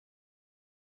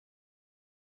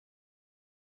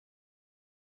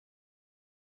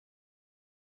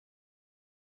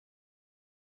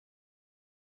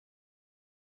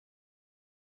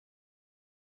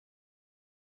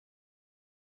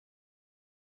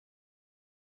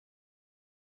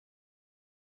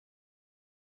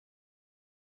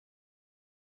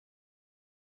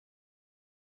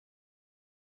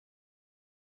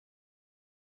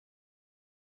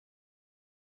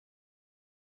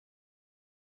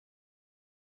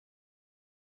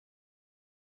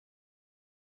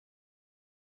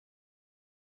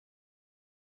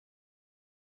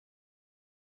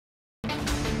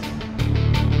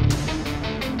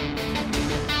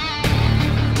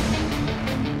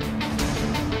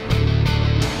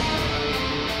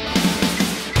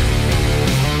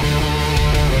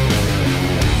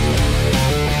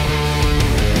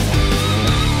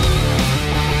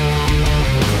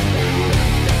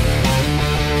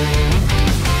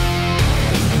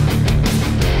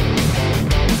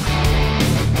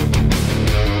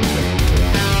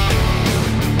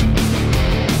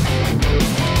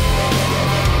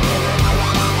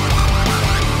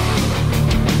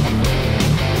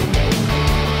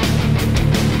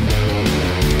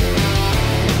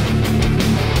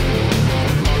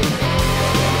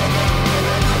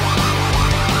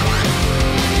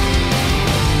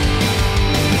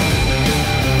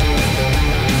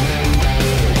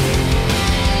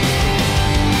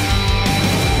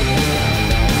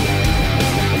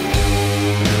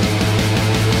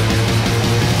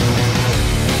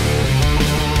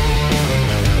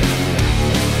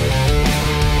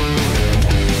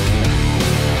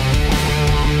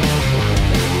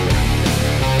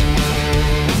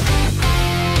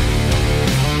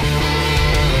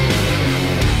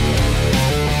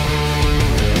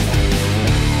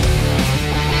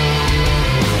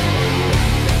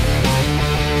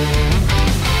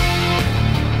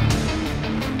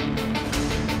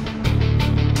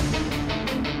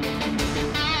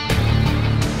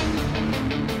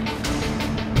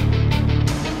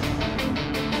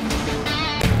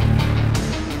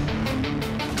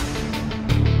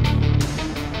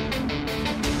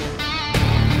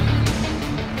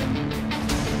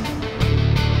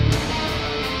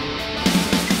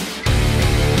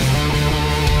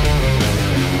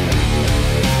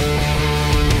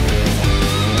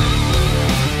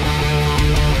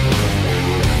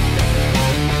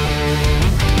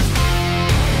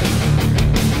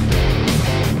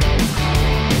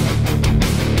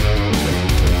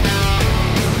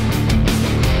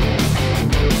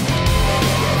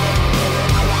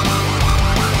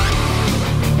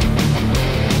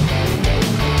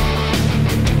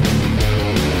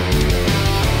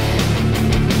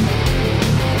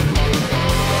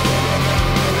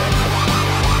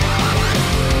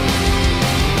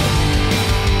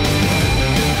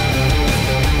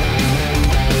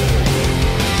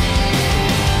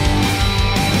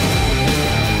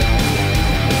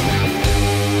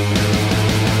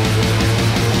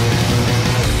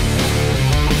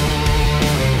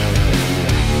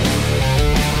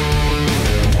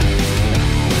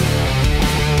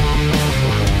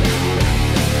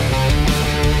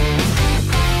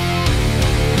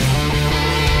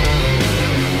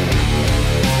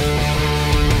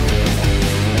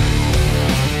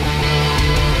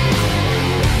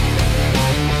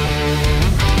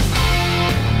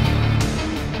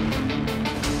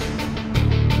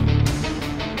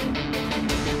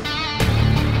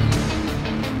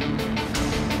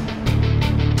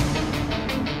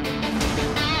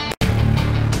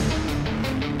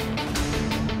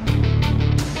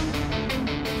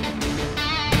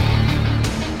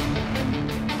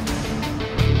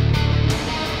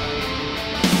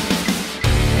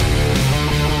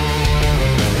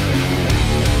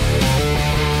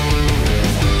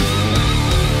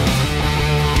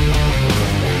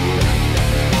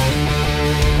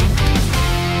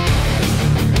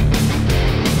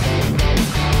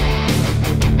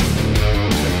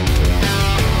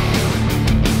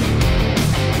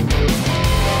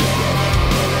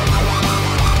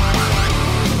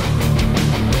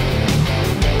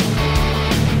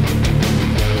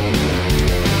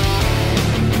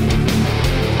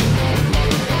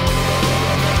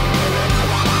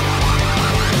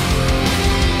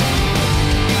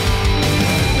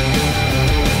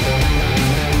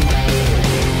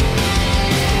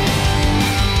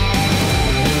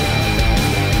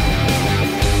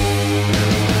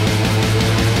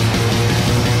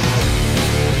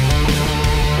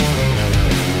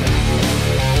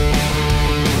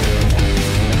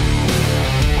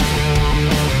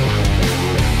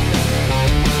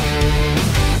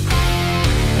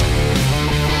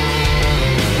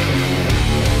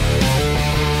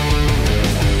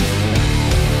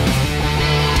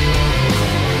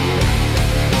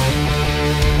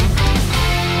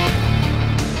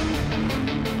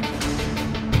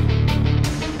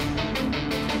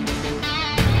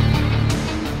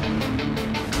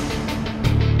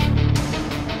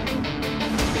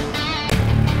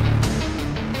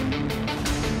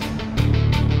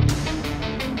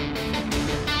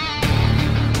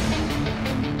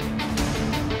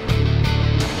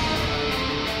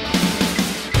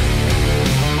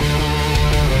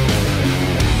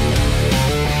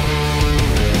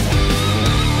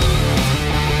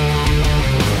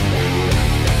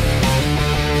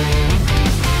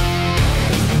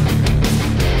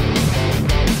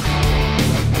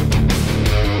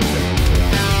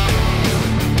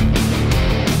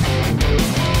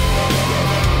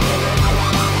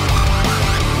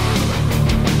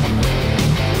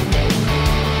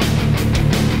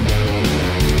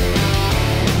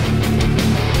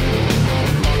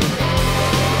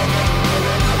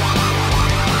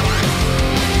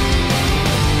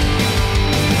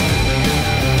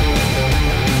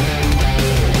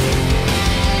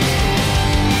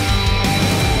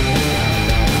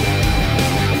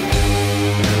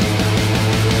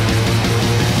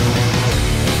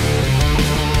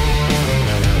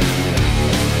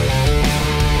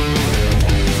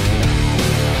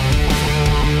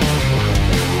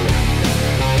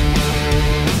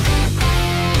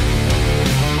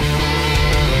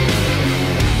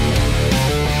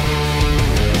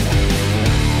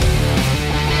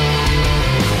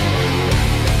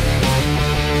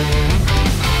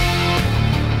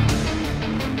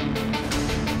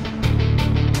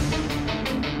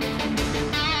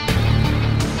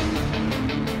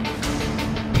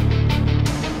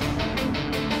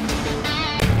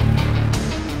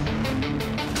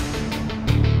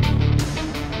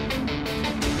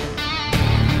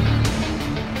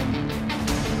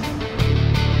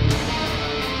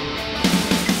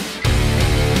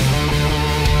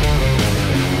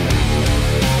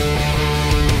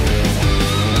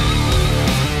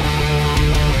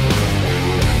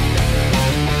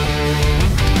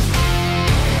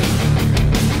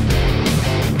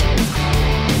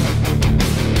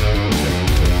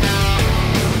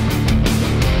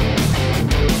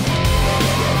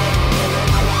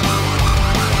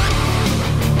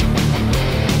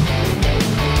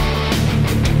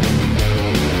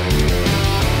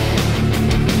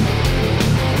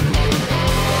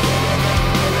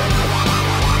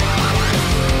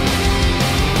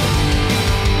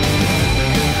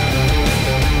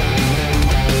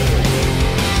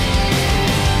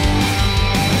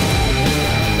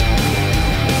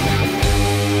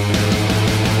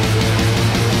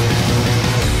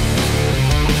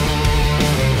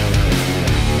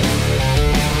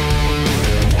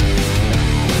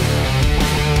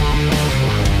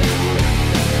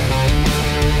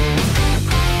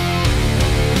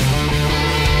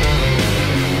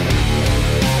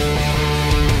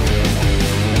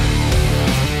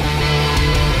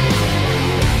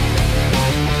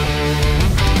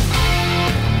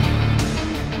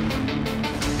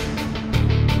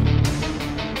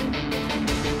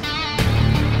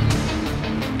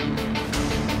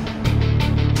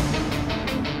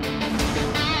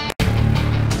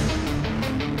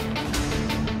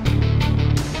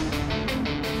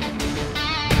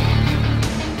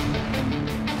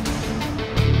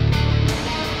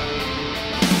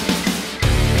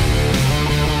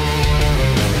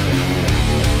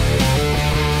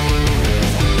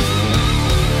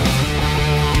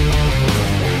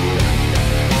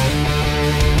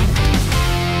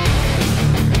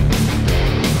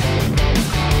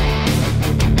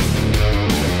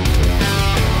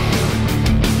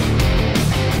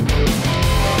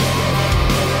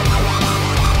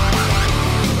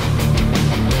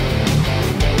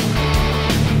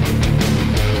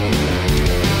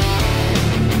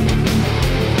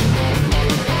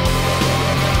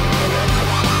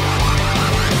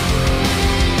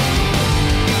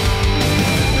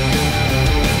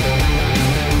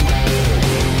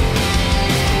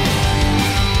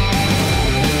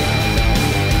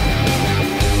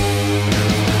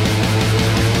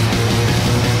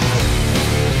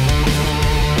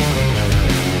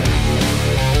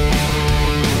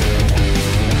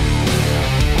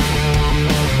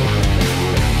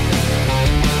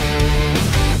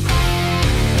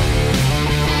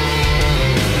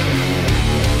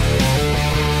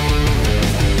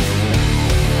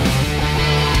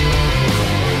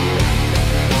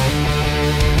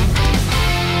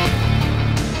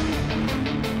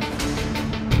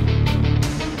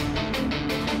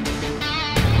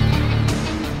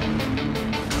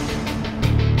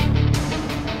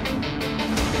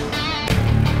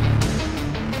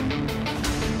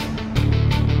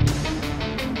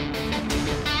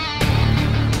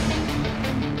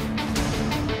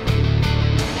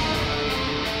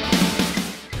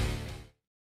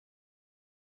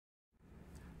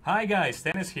Hi guys,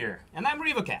 Dennis here. And I'm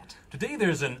RevoCat. Today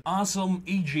there's an awesome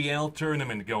EGL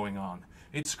tournament going on.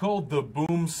 It's called the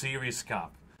Boom Series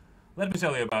Cup. Let me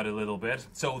tell you about it a little bit.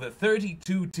 So the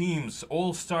 32 teams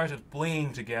all started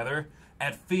playing together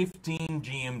at 15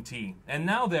 GMT. And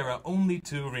now there are only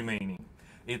two remaining.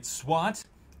 It's SWAT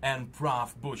and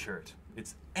PROF Butchered.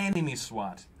 It's enemy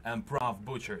SWAT and PROF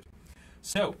Butchered.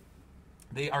 So,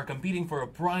 they are competing for a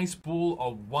prize pool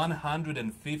of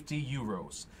 150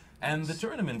 euros. And the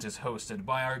tournament is hosted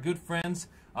by our good friends,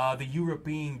 the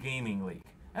European Gaming League.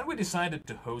 And we decided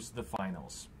to host the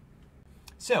finals.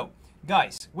 So,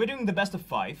 guys, we're doing the best of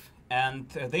 5, and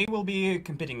they will be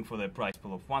competing for the prize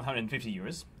pool of 150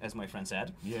 euros, as my friend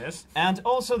said. Yes. And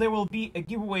also there will be a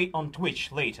giveaway on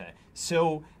Twitch later.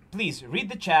 So, please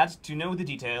read the chat to know the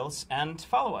details and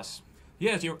follow us.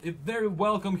 Yes, you're very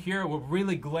welcome here. We're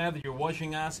really glad that you're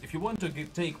watching us. If you want to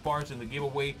take part in the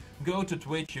giveaway, go to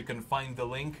Twitch. You can find the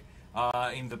link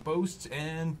in the post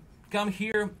and come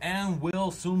here, and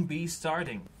we'll soon be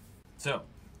starting. So,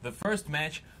 the first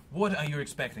match, what are you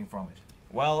expecting from it?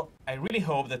 Well, I really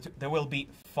hope that there will be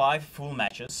 5 full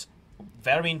matches,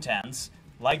 very intense,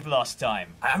 like the last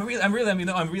time. I'm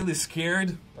really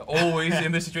scared always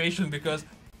in this situation, because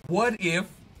what if,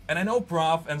 and I know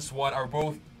PROF and SWAT are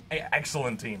both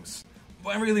excellent teams,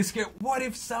 but I'm really scared. What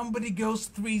if somebody goes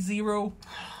 3-0?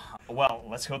 Well,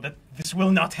 let's hope that this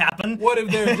will not happen. What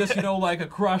if there's just, like a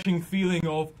crushing feeling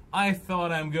of, I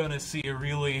thought I'm gonna see a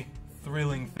really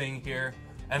thrilling thing here,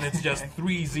 and it's just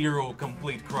 3-0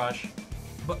 complete crush.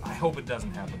 But I hope it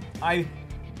doesn't happen. I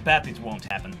bet it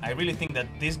won't happen. I really think that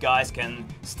these guys can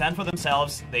stand for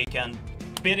themselves, they can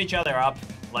beat each other up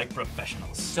like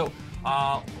professionals. So,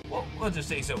 well, let's just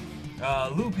say so.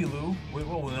 Loopy Lou, we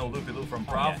know Loopy Lou from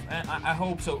PROF, yeah. and I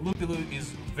hope so. Loopy Lou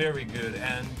is very good,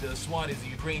 and SWAT is a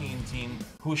Ukrainian team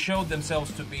who showed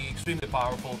themselves to be extremely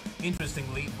powerful.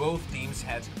 Interestingly, both teams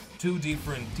had 2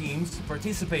 different teams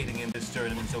participating in this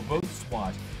tournament, so both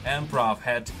SWAT and PROF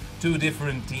had 2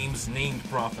 different teams named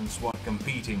PROF and SWAT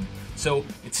competing. So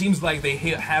it seems like they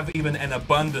have even an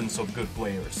abundance of good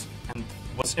players. And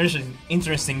what's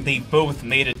interesting, they both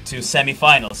made it to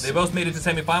semi-finals. They both made it to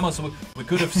semi-finals, so we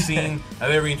could have seen a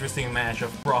very interesting match of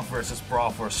PROF versus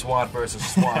PROF or SWAT versus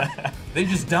SWAT. They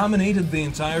just dominated the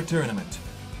entire tournament.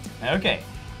 Okay.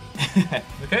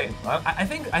 Okay, I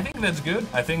think that's good.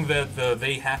 I think that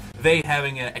they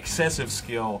having an excessive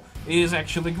skill is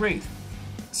actually great.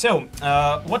 So,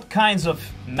 what kinds of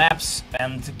maps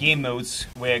and game modes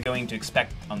we're going to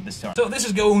expect on this tournament? So this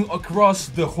is going across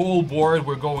the whole board.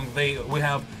 We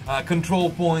have control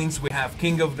points, we have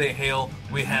King of the Hill,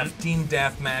 we have Team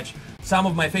Deathmatch. Some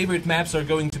of my favorite maps are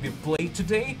going to be played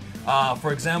today.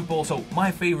 For example, so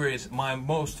my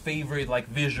most favorite, like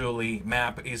visually,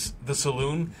 map is the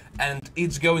Saloon, and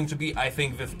it's going to be, I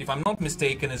think, if I'm not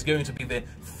mistaken, it's going to be the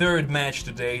 3rd match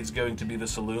today. It's going to be the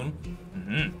Saloon.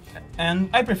 And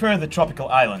I prefer the Tropical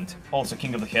Island, also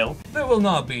King of the Hill. There will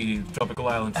not be Tropical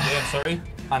Island today, I'm sorry.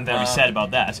 I'm very sad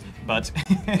about that, but...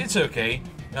 It's okay.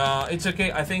 It's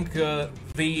okay. I think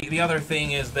the other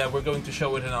thing is that we're going to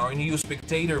show it in our new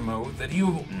spectator mode that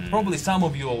probably some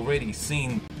of you already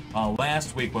seen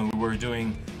last week when we were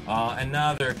doing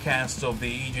another cast of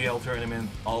the EGL tournament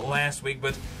last week,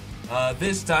 but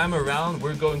this time around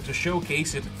we're going to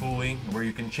showcase it fully, where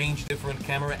you can change different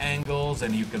camera angles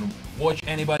and you can watch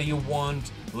anybody you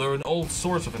want, learn all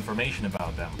sorts of information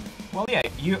about them. Well, yeah,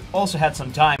 you also had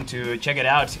some time to check it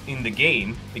out in the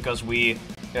game, because we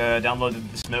downloaded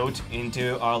this mode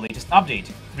into our latest update,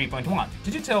 3.1.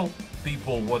 Did you tell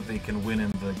people what they can win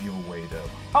in the giveaway, though?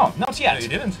 Oh, not yet. No, you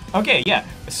didn't? Okay, yeah.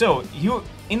 So,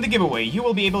 in the giveaway, you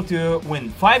will be able to win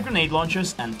 5 grenade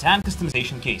launchers and 10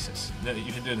 customization cases. No,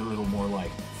 you should do it a little more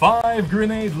like 5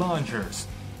 grenade launchers.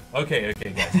 Okay,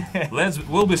 guys.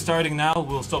 We'll be starting now.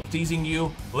 We'll stop teasing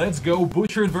you. Let's go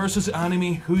Butchered versus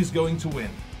Enemy. Who's going to win?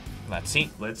 Let's see.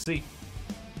 Let's see.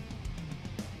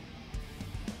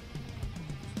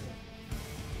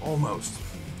 Almost.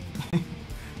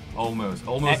 Almost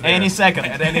At there. any second.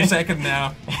 At any second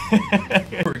now.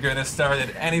 We're gonna start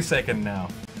at any second now.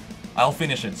 I'll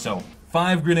finish it. So,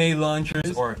 5 grenade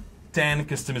launchers or 10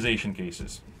 customization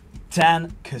cases.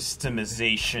 10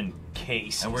 customization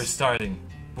cases. And we're starting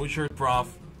Butchered PROF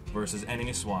versus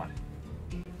Enemy SWAT.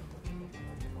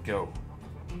 Go.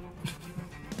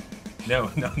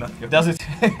 No, not go. Does it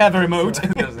have a remote?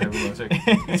 It doesn't have a remote.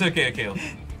 It's okay.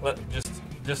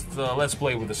 Let's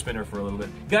play with the spinner for a little bit,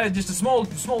 guys. Just a small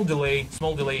delay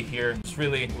here. It's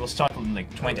really, We'll start in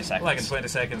like 20 seconds. like in 20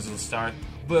 seconds we'll start.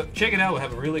 But check it out. We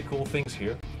have really cool things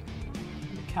here.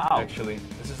 Cow. Actually,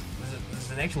 this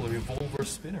is an actual revolver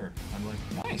spinner. I'm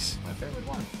like, Nice. my favorite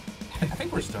one. I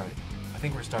think we're starting.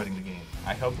 think we're starting the game.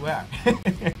 I hope we are.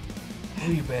 What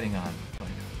are you betting on? Like,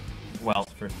 Well,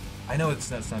 first, I know that's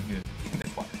not good.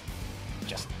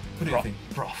 just What do you think?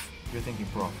 Prof. You're thinking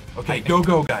Prof. Okay,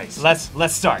 go, guys.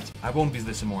 Let's start. I won't be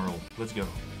this immoral. Let's go.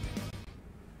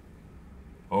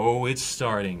 Oh, it's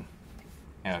starting.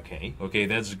 Okay. Okay,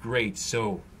 that's great.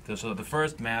 So the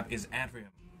first map is Atrium.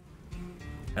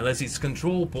 And let's see, it's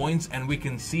control points, and we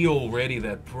can see already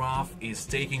that Prof is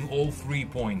taking all 3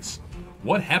 points.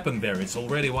 What happened there? It's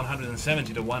already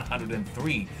 170 to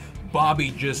 103.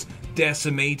 Bobby just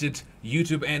decimated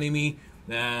YouTube enemy.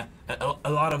 A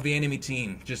lot of the enemy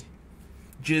team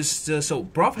so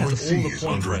Prof has all the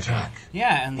points right now.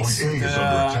 Yeah, and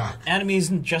the enemy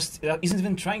isn't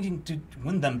even trying to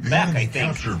win them back, I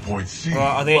think. Or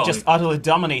are they just utterly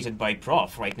dominated by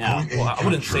Prof right now? Well, I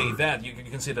wouldn't say that. You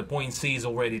can say the point C is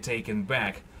already taken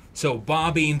back. So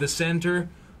Bobby in the center,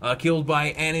 killed by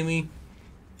enemy.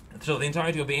 So the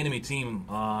entirety of the enemy team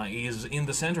is in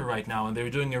the center right now, and they're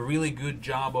doing a really good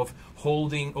job of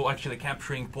holding, or actually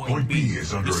capturing point B. You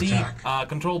see,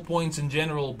 control points in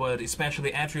general, but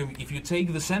especially Atrium. If you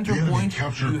take the center point,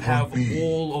 you have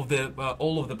all of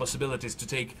the possibilities to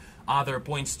take other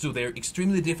points too. They're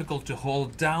extremely difficult to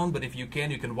hold down, but if you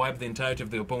can wipe the entirety of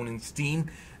the opponent's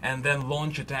team and then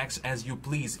launch attacks as you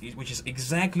please, which is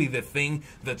exactly the thing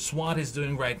that SWAT is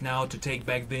doing right now to take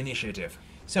back the initiative.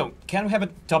 So, can we have a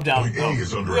top-down? Point A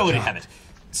is under we already attack. have it.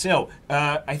 So,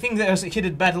 I think there's a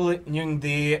heated battle near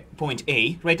the point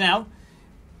A right now.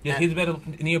 Yeah, heated battle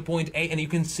near point A, and you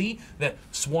can see that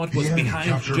SWAT was enemy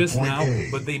behind captured just point now, A.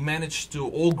 but they managed to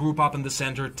all group up in the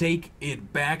center, take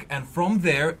it back, and from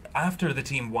there, after the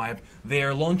team wipe, they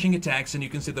are launching attacks, and you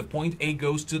can see the point A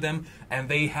goes to them, and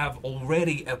they have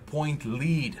already a point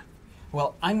lead.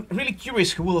 Well, I'm really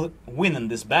curious who will win in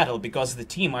this battle, because the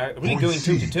team are really Point going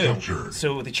C 2-2. captured.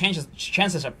 So the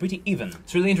chances are pretty even.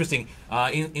 It's really interesting.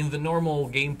 In the normal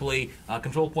gameplay,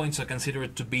 control points are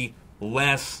considered to be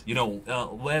less,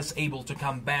 less able to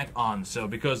come back on. So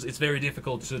because it's very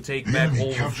difficult to take back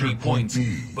all the 3 points.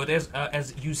 But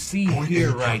as you see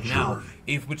here right now,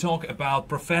 if we talk about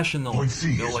professional,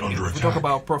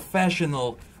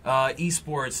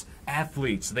 esports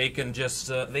athletes, they can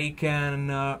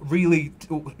really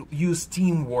use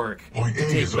teamwork to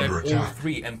take back all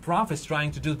 3. And Prof is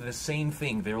trying to do the same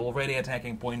thing. They're already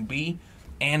attacking point B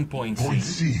and point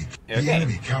C.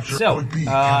 Okay, so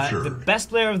the best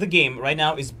player of the game right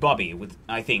now is Bobby, with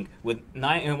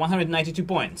 192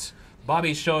 points.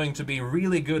 Bobby's showing to be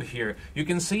really good here. You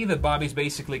can see that Bobby's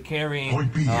basically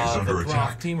carrying the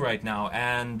Prof team right now,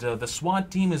 and the SWAT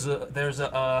team there's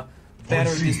a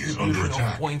better distribution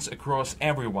of points across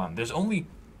everyone. There's only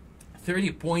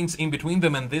 30 points in between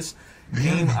them, and this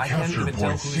game I can't even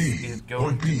tell who is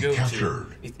going to go to.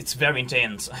 It's very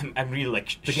intense. I'm really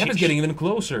like... The gap is getting even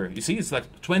closer. You see, it's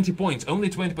like 20 points, only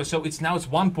 20 points. So now it's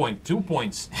 1 point, 2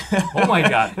 points. Oh my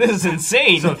god. This is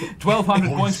insane. So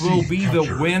 1,200 points will be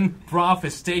the win. Prof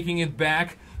is taking it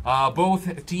back.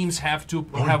 Both teams have to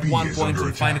have 1 point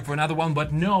and fighting for another one,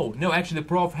 but no, actually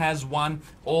Prof has won.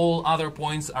 All other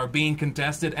points are being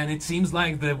contested, and it seems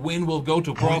like the win will go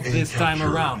to Prof this time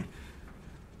around.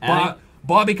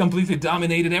 Bobby completely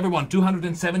dominated everyone,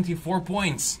 274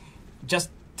 points. Just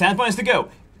 10 points to go.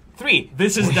 3.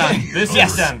 This is done. This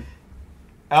is done.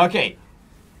 Okay.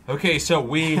 Okay, so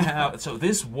we have. So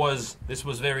this was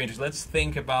very interesting. Let's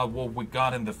think about what we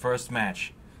got in the first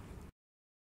match.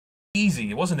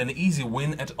 Easy. It wasn't an easy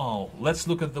win at all. Let's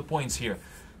look at the points here.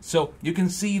 So you can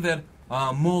see that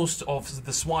most of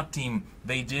the SWAT team,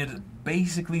 they did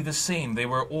basically the same. They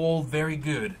were all very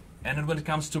good. And then when it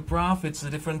comes to Prof, it's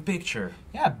a different picture.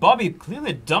 Yeah, Bobby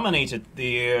clearly dominated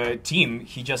the team.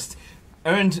 He just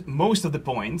earned most of the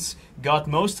points, got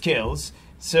most kills,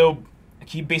 so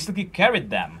he basically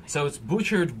carried them. So it's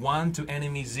butchered 1 to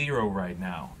enemy 0 right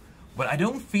now. But I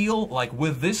don't feel like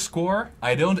with this score,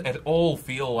 I don't at all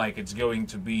feel like it's going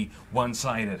to be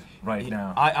one-sided right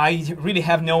now. I really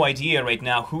have no idea right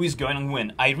now who is going to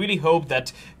win. I really hope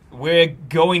that we're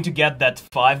going to get that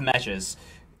 5 matches.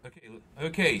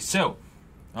 Okay, so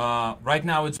right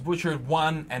now it's butchered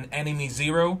 1 and enemy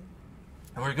 0,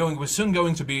 and we're soon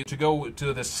going to go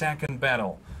to the second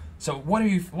battle. So what are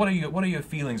your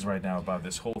feelings right now about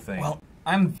this whole thing? Well,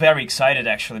 I'm very excited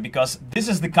actually, because this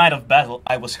is the kind of battle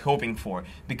I was hoping for,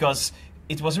 because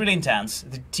it was really intense.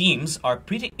 The teams are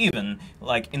pretty even,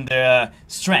 like in their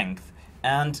strength,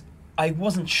 and I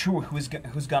wasn't sure who's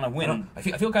gonna win. I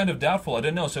feel kind of doubtful. I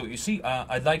don't know. So you see,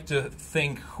 I'd like to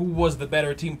think who was the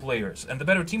better team players, and the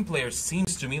better team players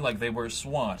seems to me like they were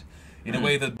SWAT, in a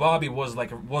way that Bobby was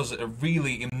a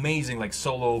really amazing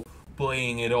solo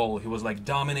playing it all. He was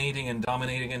dominating and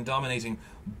dominating and dominating,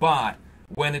 but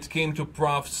when it came to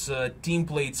Prof's team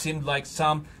play, it seemed like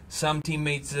some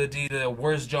teammates did a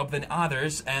worse job than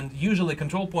others, and usually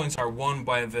control points are won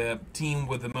by the team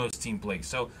with the most team play.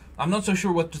 So I'm not so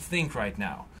sure what to think right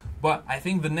now. But I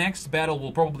think the next battle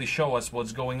will probably show us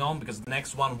what's going on, because the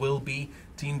next one will be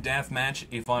Team Deathmatch,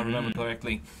 if I remember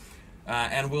correctly.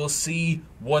 And we'll see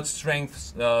what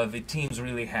strengths the teams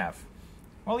really have.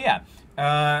 Well, yeah.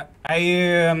 I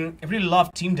really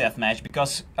love Team Deathmatch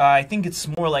because I think it's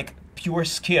more like pure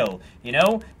skill, you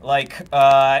know? Like,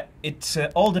 it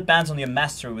all depends on your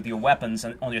mastery with your weapons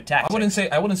and on your tactics.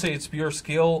 I wouldn't say it's pure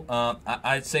skill.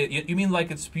 I'd say, you mean like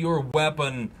it's pure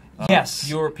weapon...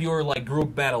 yes. Pure like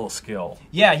group battle skill.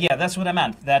 Yeah, that's what I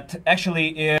meant. That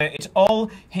actually it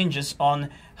all hinges on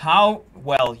how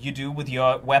well you do with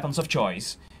your weapons of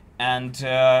choice and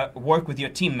work with your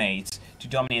teammates to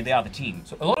dominate the other team.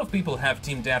 So a lot of people have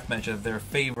Team Deathmatch as their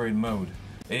favorite mode.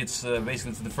 It's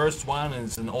basically it's the first one and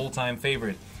it's an all-time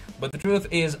favorite. But the truth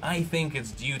is, I think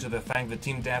it's due to the fact that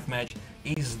Team Deathmatch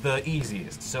is the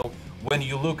easiest. So when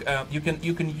you look, you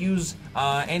can use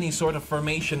any sort of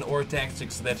formation or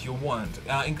tactics that you want.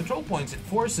 In control points, it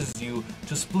forces you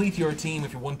to split your team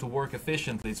if you want to work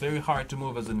efficiently. It's very hard to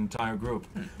move as an entire group.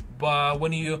 But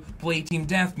when you play Team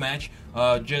Deathmatch,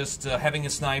 just having a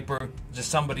sniper, just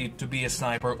somebody to be a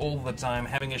sniper all the time,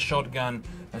 having a shotgun,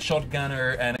 a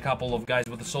shotgunner, and a couple of guys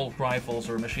with assault rifles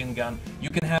or a machine gun, you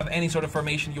can have any sort of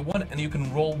formation you want, and you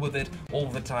can roll with it all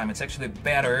the time. It's actually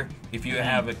better if you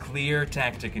have a clear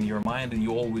tactic in your mind and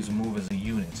you always move as a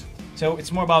unit. So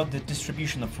it's more about the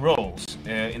distribution of roles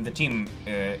in the team,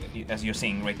 as you're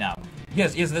saying right now.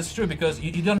 Yes, that's true, because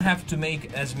you don't have to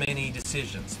make as many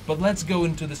decisions. But let's go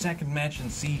into the second match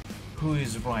and see who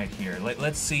is right here.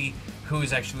 Let's see who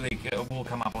is actually will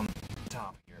come up on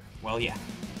top here. Well, yeah.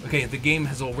 Okay, the game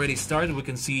has already started. We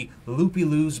can see Loopy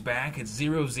Lou's back. It's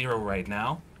 0-0 right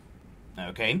now.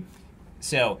 Okay.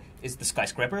 So, it's the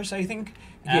skyscrapers, I think?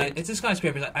 Yeah, it's the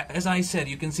skyscrapers. As I said,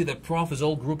 you can see that Prof is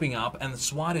all grouping up, and the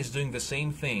SWAT is doing the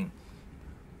same thing.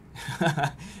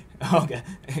 Okay.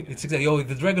 It's exactly. Oh,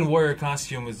 the Dragon Warrior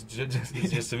costume is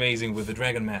just amazing with the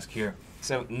dragon mask here.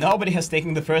 So nobody has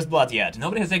taken the first blood yet.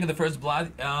 Nobody has taken the first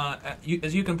blood.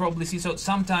 As you can probably see, so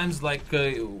sometimes like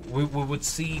we would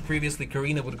see previously,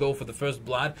 Karina would go for the first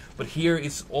blood, but here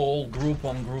it's all group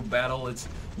on group battle. It's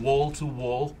wall to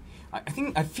wall.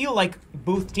 I feel like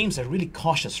both teams are really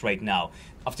cautious right now,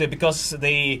 because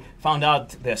they found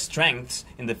out their strengths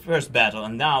in the first battle,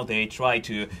 and now they try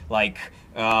to like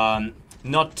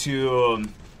not to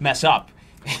mess up.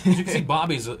 As you can see,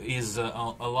 Bobby is a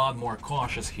lot more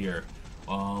cautious here.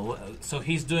 So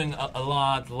he's doing a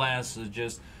lot less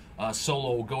just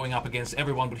solo going up against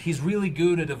everyone, but he's really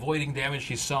good at avoiding damage.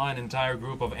 He saw an entire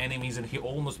group of enemies, and he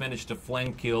almost managed to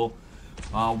flank kill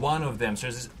one of them. So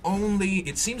there's only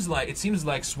it seems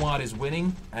like SWAT is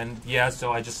winning, and yeah.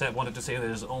 So I just wanted to say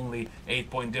there's only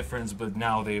 8-point difference, but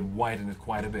now they've widened it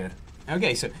quite a bit.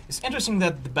 Okay, so it's interesting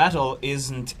that the battle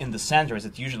isn't in the center as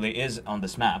it usually is on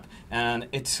this map, and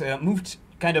it's moved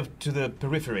kind of to the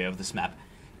periphery of this map.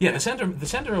 Yeah, the center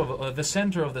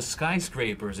of the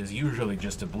skyscrapers is usually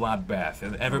just a bloodbath,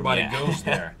 and everybody goes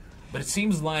there. But it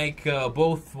seems like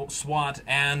both SWAT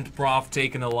and Prof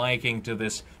taken a liking to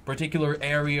this particular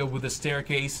area with the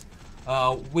staircase,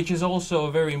 which is also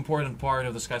a very important part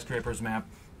of the skyscrapers map.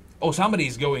 Oh,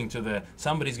 somebody's going to the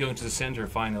center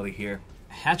finally here.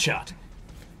 Headshot.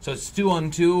 So it's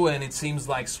 2-on-2, and it seems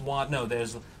like SWAT. No,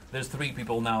 there's 3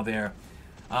 people now there.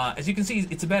 As you can see,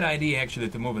 it's a bad idea actually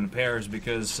to move in pairs,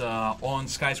 because on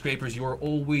skyscrapers you're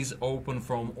always open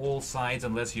from all sides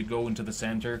unless you go into the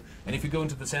center. And if you go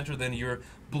into the center, then you're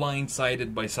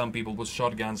blindsided by some people with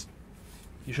shotguns.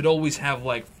 You should always have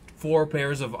like 4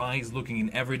 pairs of eyes looking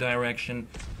in every direction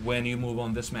when you move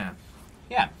on this map.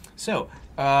 Yeah. So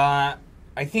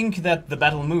I think that the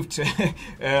battle moved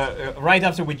right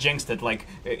after we jinxed it. Like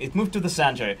it moved to the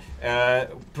center.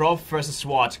 Prof versus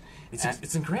SWAT.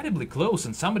 It's incredibly close,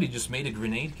 and somebody just made a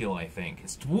grenade kill. I think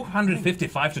it's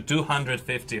 255 to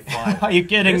 255. Are you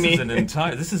kidding me?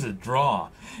 This is a draw.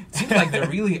 It seems like they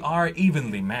really are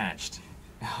evenly matched.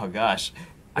 Oh gosh.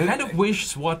 I kind of wish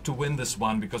SWAT to win this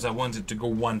one because I wanted to go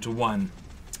 1-1.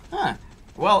 Huh.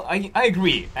 Well, I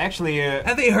agree. Actually,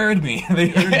 and they heard me. They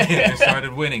heard me and they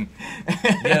started winning.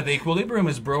 Yeah, the equilibrium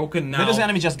is broken now. Medusa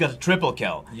Enemy just got a triple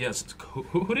kill. Yes.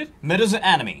 Who did? Medusa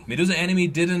Enemy. Medusa Enemy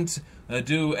didn't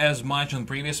do as much on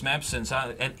previous maps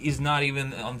and is not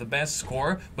even on the best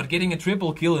score, but getting a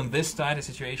triple kill in this tight a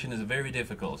situation is very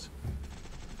difficult.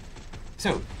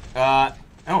 So, oh,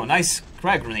 nice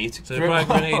frag grenade. So the frag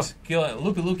grenade kill,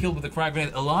 Loopy Lou killed with the frag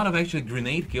grenade. A lot of actually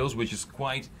grenade kills, which is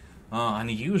quite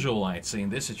unusual, I'd say, in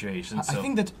this situation. So I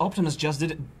think that Optimus just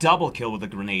did a double kill with a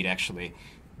grenade, actually.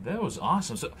 that was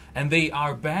awesome. So, and they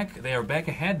are back. They are back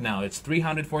ahead now. It's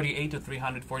 348 to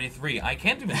 343. I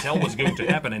can't even tell what's going to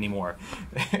happen anymore.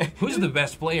 Who's the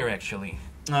best player, actually?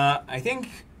 I think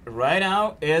right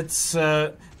now it's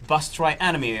Bust-Try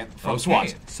Enemy from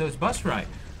SWAT. So it's Bust-Try.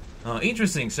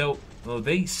 Interesting. So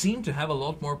they seem to have a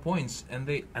lot more points, and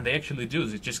they actually do.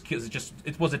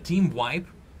 It was a team wipe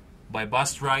by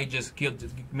Bust-Try.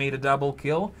 Made a double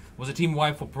kill. It was a team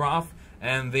wipe for PROF,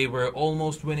 and they were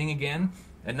almost winning again.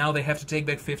 And now they have to take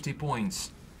back 50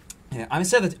 points. Yeah, I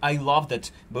said that I love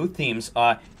that both teams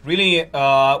are really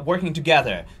working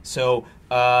together. So,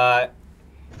 I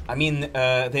mean,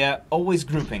 they are always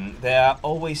grouping. They are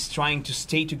always trying to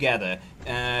stay together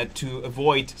to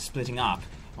avoid splitting up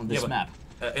on this map.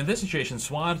 In this situation,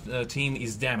 SWAT team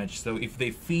is damaged. So if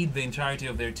they feed the entirety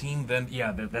of their team, then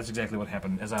yeah, that's exactly what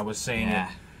happened. As I was saying,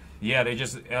 yeah, they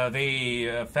just fed.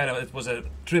 It was a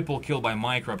triple kill by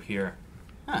Microb here.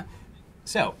 Huh.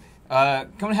 So,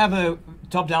 can we have a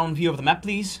top-down view of the map,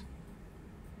 please?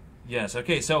 Yes,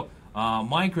 okay, so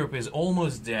my group is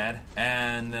almost dead,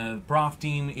 and the PROF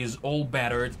team is all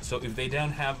battered, so if they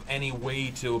don't have any way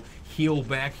to heal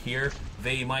back here,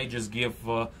 they might just give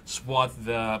SWAT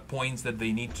the points that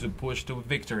they need to push to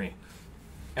victory.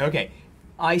 Okay,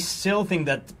 I still think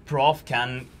that PROF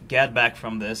can get back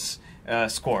from this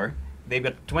score. They've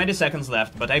got 20 seconds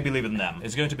left, but I believe in them.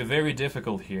 It's going to be very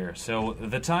difficult here. So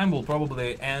the time will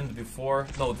probably end before...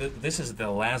 No, this is the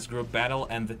last group battle,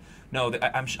 and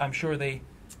I'm sure they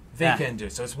can do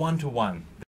it. So it's 1-1.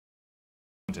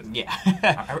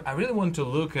 Yeah. I really want to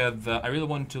look at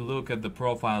the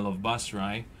profile of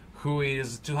Bust-Try, who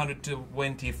is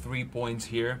 223 points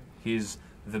here. He's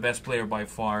the best player by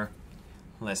far.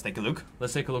 Let's take a look.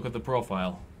 Let's take a look at the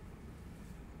profile.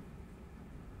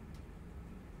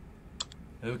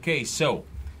 Okay, so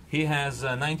he has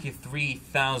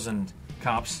 93,000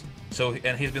 cops. So,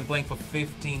 and he's been playing for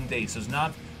 15 days. So he's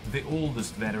not the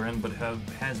oldest veteran, but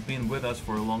has been with us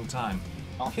for a long time.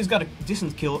 He's got a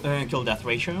decent kill-death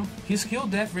ratio. His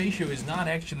kill-death ratio is not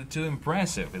actually too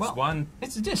impressive. It's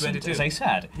It's decent, 22. as I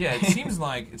said. Yeah, it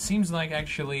seems like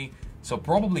actually. So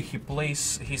probably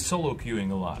he's solo queuing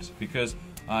a lot, because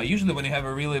usually when you have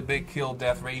a really big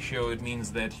kill-death ratio, it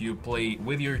means that you play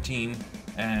with your team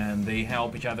and they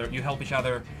help each other. You help each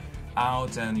other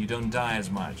out, and you don't die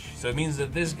as much. So it means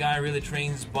that this guy really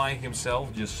trains by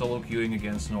himself, just solo queuing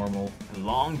against normal. A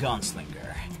lone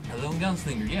Gunslinger. A lone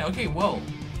Gunslinger. Yeah. Okay. Well,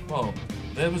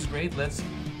 that was great. Let's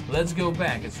go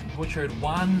back. It's butchered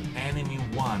 1, enemy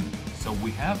 1. So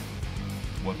we have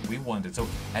what we wanted. So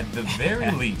at the very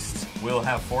least, we'll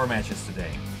have 4 matches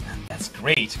today. That's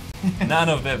great. None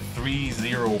of that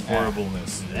 3-0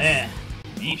 horribleness.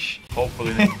 Yeesh.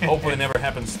 Hopefully never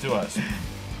happens to us.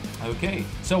 Okay,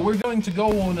 so we're going to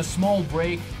go on a small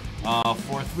break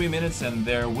for 3 minutes, and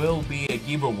there will be a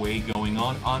giveaway going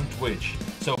on Twitch.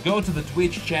 So go to the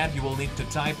Twitch chat. You will need to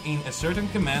type in a certain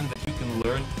command that you can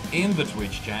learn in the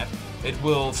Twitch chat. It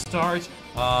will start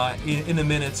in a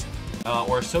minute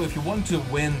or so. If you want to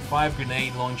win 5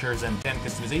 grenade launchers and 10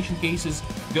 customization cases,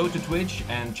 go to Twitch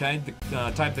and type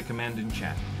the command in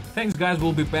chat. Thanks, guys.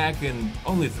 We'll be back in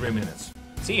only 3 minutes.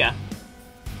 See ya.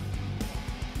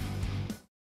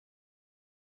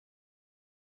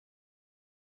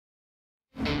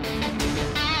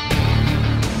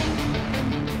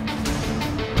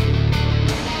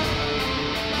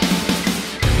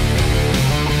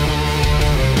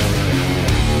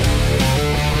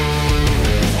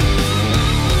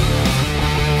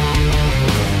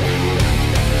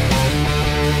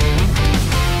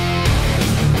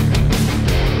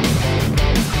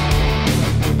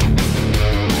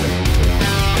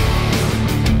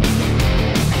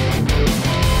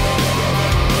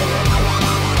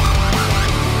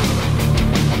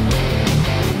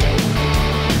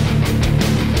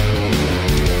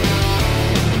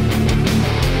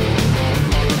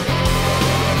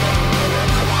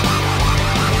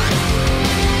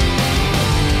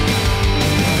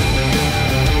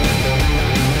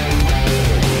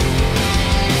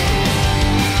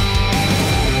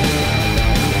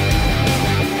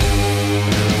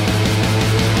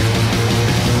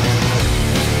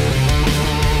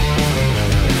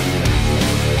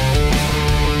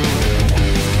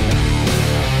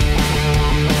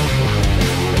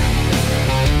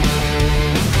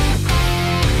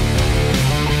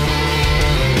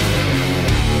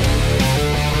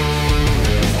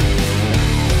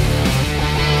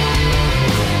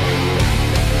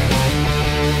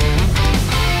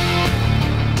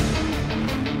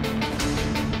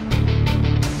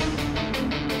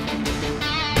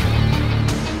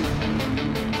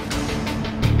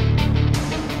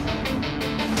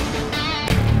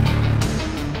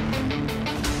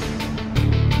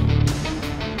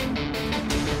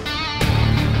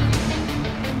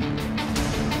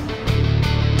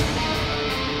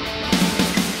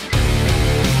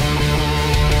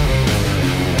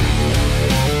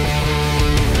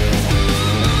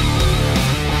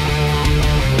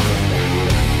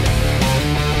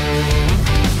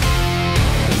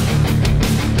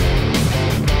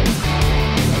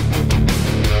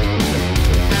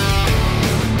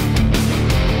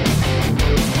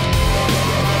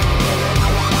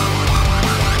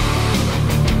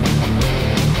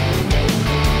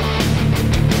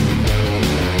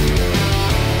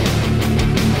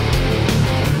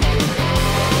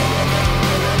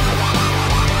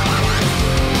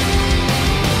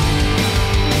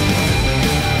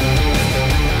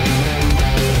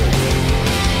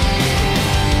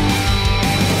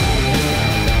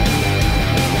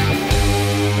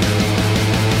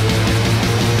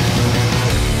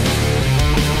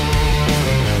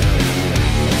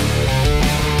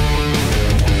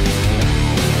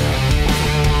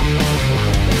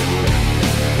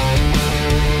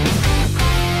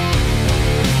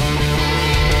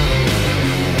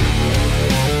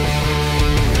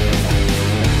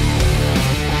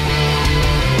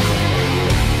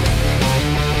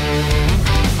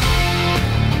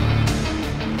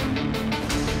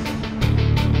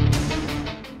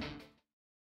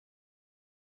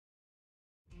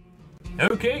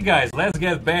 Okay guys, let's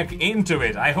get back into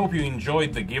it. I hope you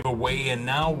enjoyed the giveaway, and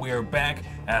now we're back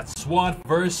at SWAT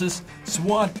versus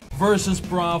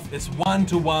PROF. It's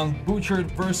 1-to-1, Butchered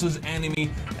versus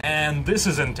Enemy, and this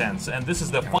is intense. And this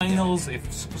is the finals.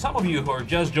 If some of you who are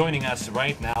just joining us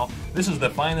right now, this is the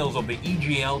finals of the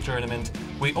EGL tournament.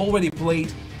 We already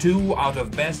played 2 out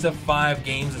of best of 5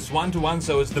 games. It's 1-to-1,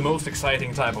 so it's the most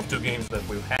exciting type of 2 games that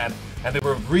we've had. And they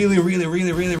were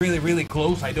really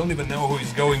close. I don't even know who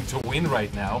is going to win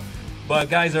right now. But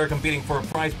guys are competing for a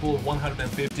prize pool of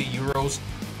 150 euros.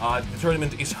 The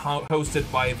tournament is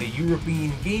hosted by the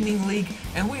European Gaming League,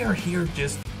 and we are here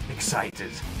just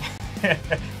excited.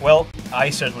 Well, I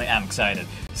certainly am excited.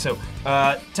 So,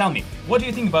 tell me, what do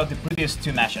you think about the previous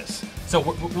 2 matches? So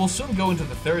we'll soon go into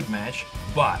the 3rd match,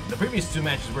 but the previous 2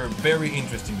 matches were very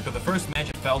interesting because the first match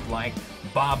it felt like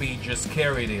Bobby just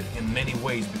carried it in many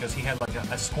ways because he had like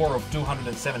a score of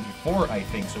 274, I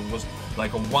think, so it was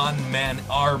like a one-man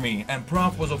army, and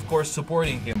Prof was of course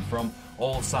supporting him from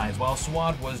all sides, while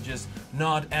SWAT was just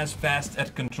not as fast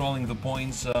at controlling the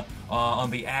points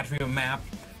on the Atrium map.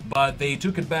 But they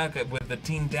took it back with the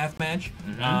team deathmatch,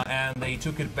 and they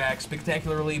took it back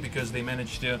spectacularly because they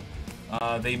managed to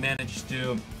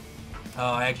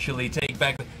actually take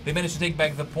back. They managed to take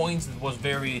back the points. It was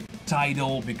very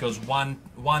tidal because one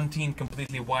team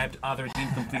completely wiped, other team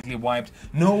completely wiped.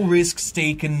 No risks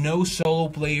taken, no solo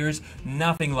players,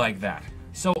 nothing like that.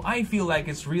 So I feel like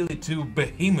it's really 2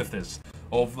 behemoths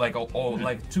of like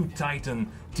like 2 titan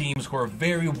teams who are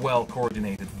very well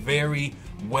coordinated, very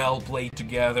well played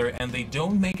together, and they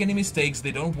don't make any mistakes.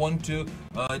 They don't want to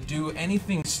do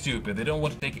anything stupid. They don't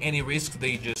want to take any risks.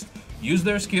 They just use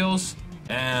their skills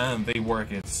and they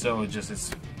work it. So it's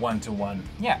 1-to-1.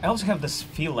 Yeah, I also have this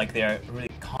feel like they're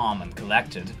really calm and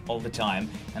collected all the time,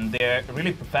 and they're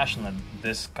really professional at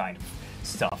this kind of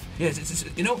stuff. Yes,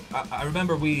 you know, I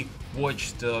remember we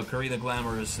watched Karina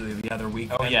Glamorous the other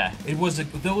week. Oh yeah. It was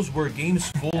those were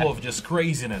games full of just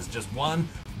craziness. Just one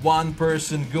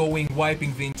person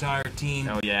wiping the entire team.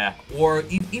 Oh yeah. Or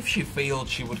if she failed,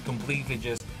 she would completely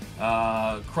just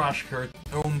crush her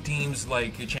own team's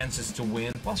like chances to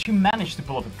win. Well, she managed to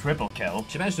pull up a triple kill.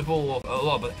 She managed to pull off a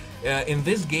lot, but in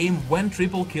this game, when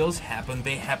triple kills happen,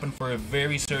 they happen for a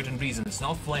very certain reason. It's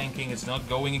not flanking, it's not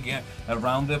going again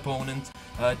around the opponent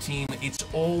team. It's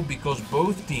all because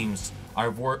both teams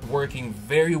are working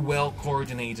very well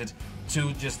coordinated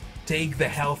to just take the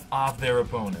health off their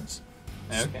opponents.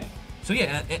 Okay. So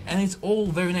yeah, and it's all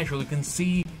very natural. You can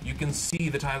see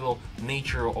the title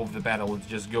nature of the battle. It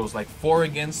just goes like 4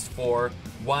 against 4.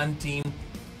 One team,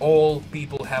 all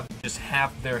people have just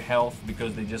half their health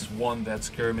because they just won that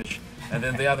skirmish, and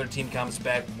then the other team comes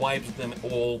back, wipes them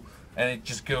all, and it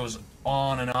just goes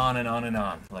on and on and on and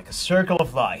on. Like a circle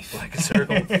of life. Like a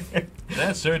circle.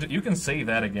 That's certain. You can say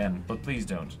that again, but please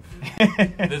don't.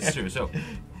 That's true. So.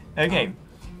 Okay.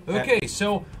 Okay,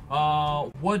 so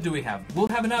what do we have? We'll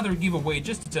have another giveaway,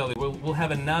 just to tell you, we'll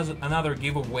have another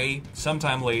giveaway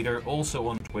sometime later, also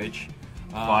on Twitch.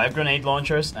 5 grenade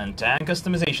launchers and 10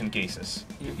 customization cases.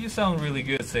 You sound really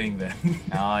good saying that.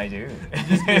 I do.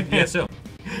 Just good, yeah, so.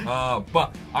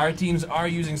 But our teams are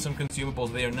using some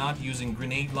consumables. They are not using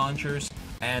grenade launchers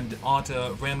and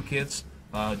auto rem kits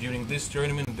during this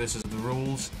tournament. This is the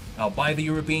rules by the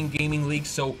European Gaming League.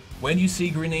 So when you see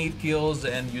grenade kills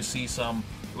and you see some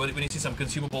when you see some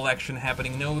consumable action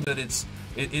happening, know that it's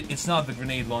not the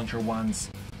grenade launcher ones.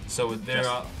 So there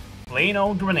are plain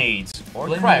old grenades or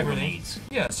cryo grenades.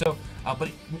 Yeah. So, but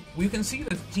we can see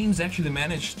that teams actually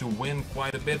managed to win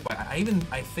quite a bit. But I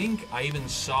think I even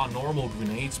saw normal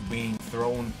grenades being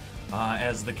thrown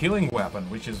as the killing weapon,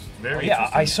 which is very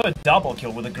interesting. I saw a double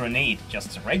kill with a grenade,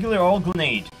 just a regular old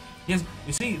grenade. Yes,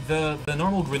 you see, the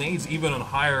normal grenades, even on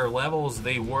higher levels,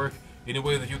 they work in a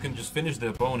way that you can just finish the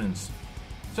opponents.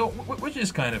 So, which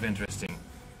is kind of interesting.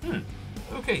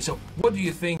 Okay, so what do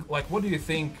you think? Like, what do you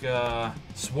think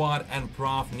SWAT and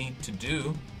PROF need to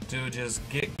do to just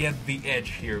get the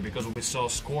edge here? Because we saw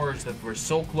scores that were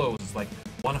so close. It's like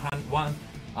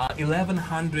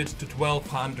 1100 to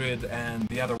 1200, and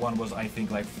the other one was, I think,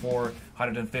 like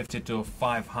 450 to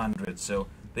 500. So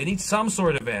they need some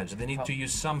sort of edge. They need to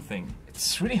use something.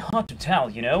 It's really hard to tell,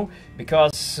 you know,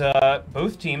 because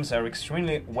both teams are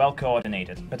extremely well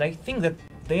coordinated. But I think that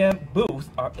they both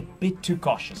are a bit too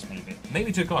cautious, maybe.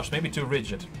 Maybe too cautious, maybe too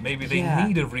rigid. Maybe they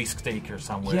need a risk taker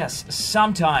somewhere. Yes,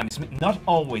 sometimes, not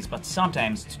always, but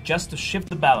sometimes, just to shift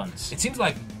the balance. It seems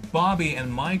like Bobby and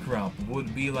Mycrop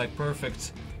would be like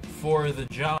perfect for the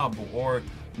job, or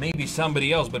maybe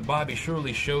somebody else, but Bobby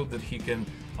surely showed that he can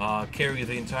carry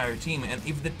the entire team, and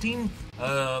if the team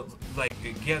like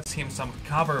gets him some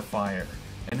cover fire,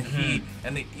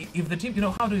 And if the team, you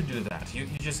know how do you do that?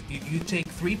 You take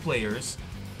 3 players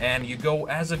and you go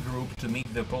as a group to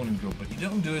meet the opponent group, but you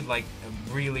don't do it like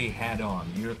really head on.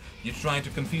 You're trying to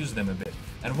confuse them a bit.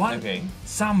 And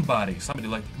somebody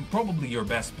like probably your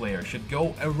best player should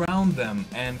go around them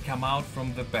and come out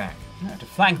from the back. Yeah, to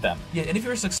flank them. Yeah, and if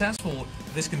you're successful,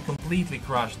 this can completely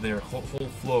crush their whole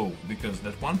flow, because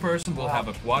that one person will have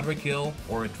a quadra kill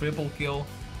or a triple kill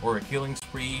or a killing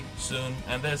spree soon,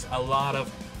 and that's a lot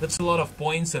of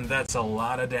points, and that's a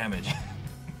lot of damage.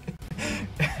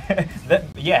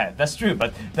 Yeah, that's true,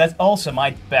 but that also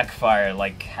might backfire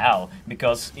like hell,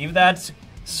 because if that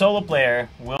solo player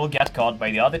will get caught by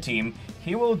the other team,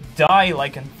 he will die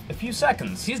like in a few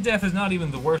seconds. His death is not even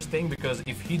the worst thing, because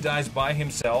if he dies by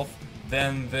himself,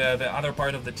 then the other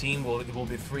part of the team will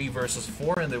be 3 versus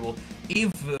 4, and they will,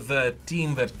 if the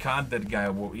team that caught that guy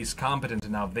is competent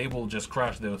enough, they will just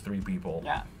crush those 3 people.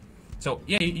 Yeah. So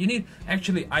yeah, you need,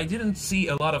 actually I didn't see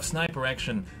a lot of sniper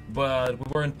action, but we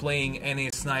weren't playing any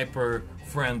sniper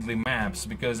friendly maps,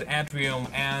 because Atrium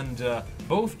and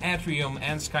both Atrium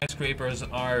and Skyscrapers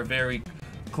are very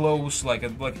close, like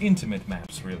intimate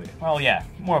maps, really. Well, yeah,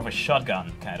 more of a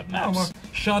shotgun kind of maps. More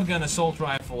shotgun, assault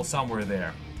rifle, somewhere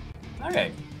there.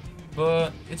 Okay.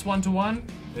 But it's 1-to-1,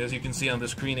 as you can see on the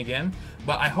screen again.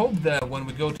 But I hope that when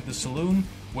we go to the saloon,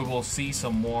 we will see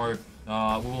some more.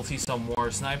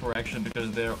 Sniper action,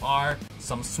 because there are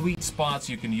some sweet spots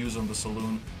you can use on the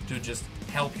saloon to just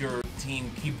help your team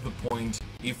keep the point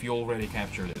if you already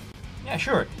captured it. Yeah,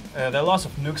 sure. There are lots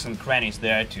of nooks and crannies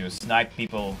there to snipe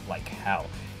people like hell.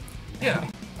 Yeah,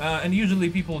 and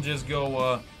usually people just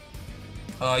go.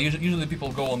 Usually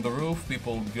people go on the roof,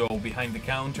 people go behind the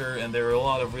counter, and there are a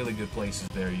lot of really good places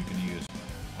there you can use.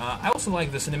 I also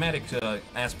like the cinematic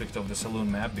aspect of the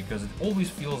saloon map, because it always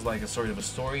feels like a sort of a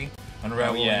story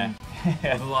unraveling. Oh,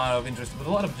 yeah. With a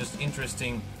lot of just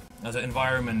interesting as an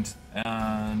environment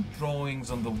and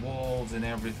drawings on the walls and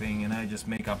everything, and I just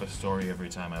make up a story every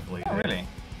time I play. Oh, really?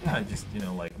 I just,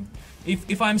 like,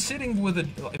 if I'm sitting with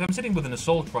an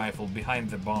assault rifle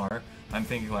behind the bar, I'm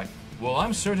thinking like, well,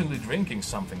 I'm certainly drinking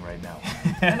something right now,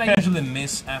 and I usually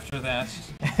miss after that.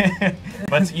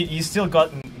 But you still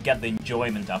get the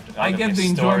enjoyment out of I get the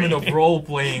story. enjoyment of role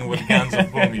playing with Guns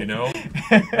of Boom, you know.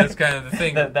 That's kind of the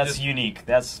thing. That's unique.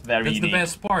 That's very unique. That's the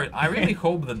best part. I really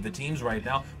hope that the teams right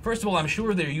now, first of all, I'm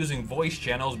sure they're using voice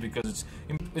channels, because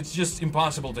it's just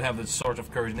impossible to have this sort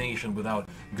of coordination without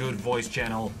good voice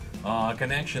channel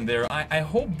connection there. I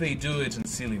hope they do it in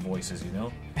silly voices, you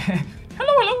know.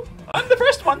 Hello, hello. I'm the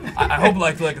first one. I hope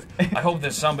I hope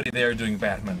there's somebody there doing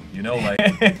Batman, you know,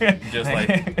 like just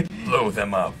like blow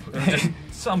them up, just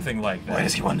something like that. Why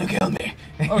does he want to kill me?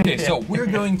 Okay, so we're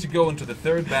going to go into the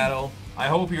 3rd battle. I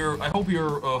hope you're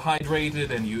hydrated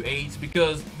and you ate,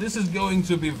 because this is going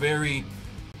to be very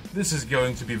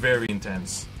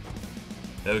intense.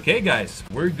 Okay, guys,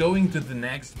 we're going to the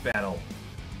next battle.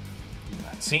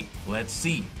 Let's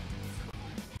see.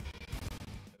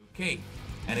 Okay,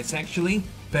 and it's actually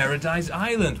Paradise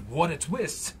Island. What a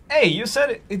twist! Hey, you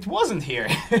said it wasn't here.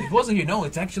 It wasn't here. No,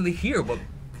 it's actually here. But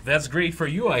that's great for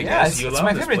you, I guess. You it's love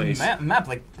my this favorite place. map.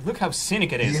 Like, look how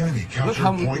scenic it is. Look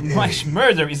how much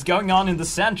murder is going on in the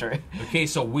center. Okay,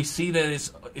 so we see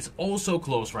that it's also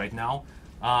close right now.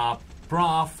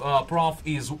 PROF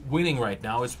is winning right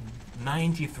now. It's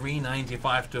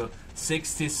 93-95 to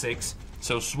 66.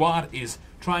 So SWAT is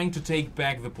trying to take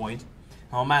back the point.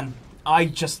 Oh man, I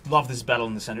just love this battle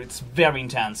in the center. It's very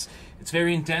intense. It's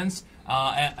very intense,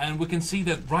 and we can see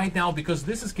that right now, because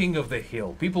this is King of the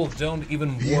Hill, people don't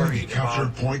even worry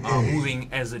about moving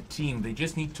as a team. They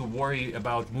just need to worry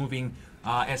about moving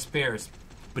as pairs.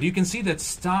 But you can see that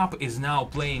Stop is now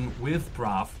playing with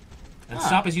PROF, and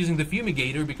Stop is using the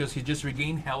Fumigator because he just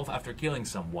regained health after killing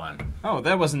someone. Oh,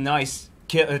 that was a nice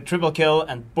triple kill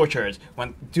and butchered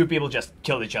when 2 people just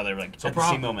killed each other like at the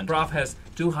same moment. PROF has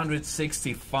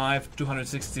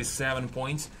 267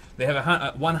 points. They have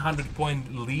a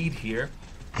 100-point lead here.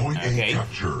 Point A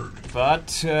captured. But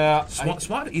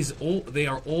SWAT is all. They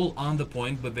are all on the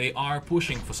point, but they are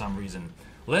pushing for some reason.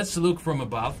 Let's look from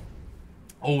above.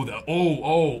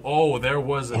 Oh! There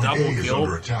was a double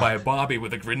kill by Bobby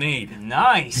with a grenade.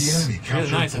 Nice.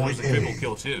 Really nice. It was a triple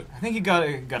kill too. I think he got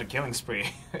a killing spree.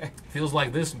 Feels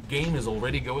like this game is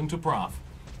already going to PROF.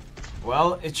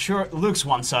 Well, it sure looks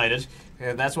one-sided.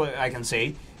 That's what I can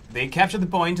say. They captured the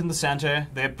point in the center.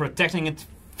 They're protecting it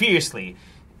fiercely.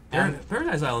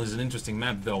 Paradise Island is an interesting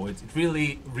map, though. It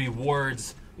really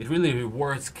rewards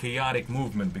chaotic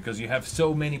movement, because you have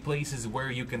so many places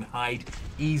where you can hide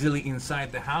easily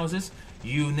inside the houses,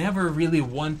 you never really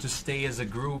want to stay as a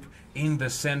group in the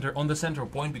center, on the center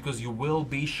point, because you will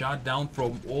be shot down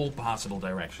from all possible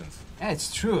directions. Yeah,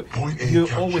 it's true. Point A You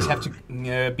always have captured.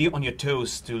 to be on your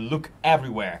toes to look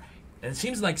everywhere. And it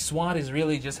seems like SWAT is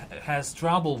really just has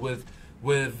trouble with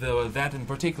that in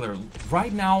particular.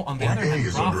 Right now, on the Point other A hand,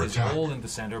 is PROF under is attack. all in the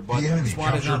center, but The enemy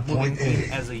SWAT is not captured moving point A.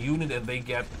 in as a unit, and they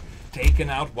get taken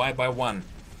out one by one.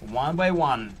 One by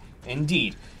one,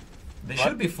 indeed. They But-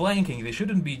 should be flanking. They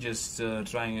shouldn't be just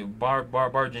trying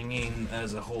barging in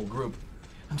as a whole group.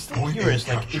 I'm still Point A curious,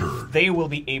 like, captured. if they will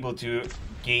be able to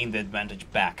gain the advantage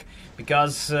back.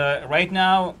 Because right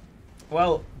now,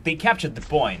 well, they captured the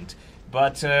point.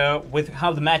 But with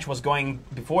how the match was going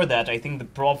before that, I think the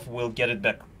PROF will get it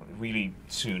back really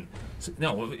soon.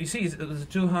 No, you see, it was a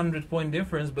 200-point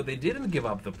difference, but they didn't give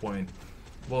up the point.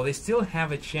 Well, they still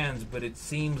have a chance, but it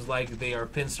seems like they are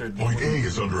pincered. Point A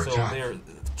is under so attack. they're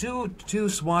two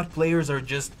SWAT players are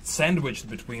just sandwiched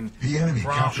between The enemy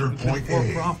captured point four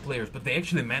A. PROF players, but they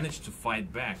actually managed to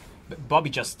fight back. Bobby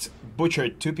just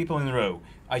butchered 2 people in a row.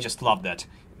 I just love that.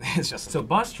 It's just So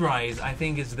Bustrise, I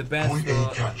think, is the best. Point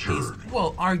A captured. He's,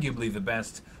 well, arguably the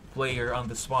best player on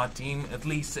the SWAT team. At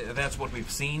least that's what we've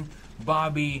seen.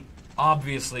 Bobby,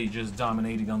 obviously, just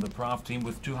dominating on the PROF team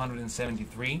with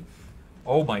 273.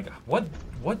 Oh my God!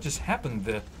 What just happened?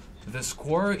 The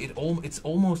score it's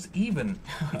almost even.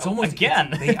 It's almost Again.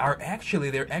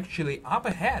 they're actually up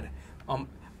ahead.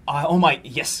 oh my,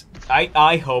 yes.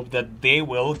 I hope that they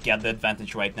will get the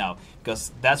advantage right now,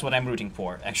 because that's what I'm rooting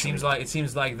for, actually. It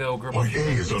seems like though group Point A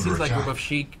is under Group attack. of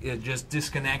Sheik just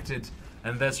disconnected,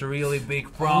 and that's a really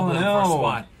big problem no. for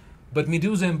SWAT. But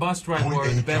Medusa and Bustrise Point were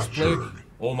A the best captured. player.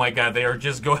 Oh my God,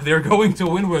 they're going to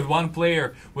win with one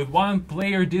player. With one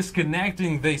player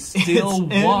disconnecting, they still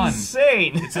It's won.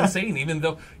 insane. It's insane, even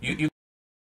though you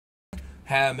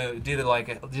did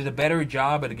a better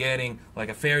job at getting like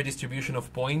a fair distribution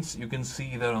of points. You can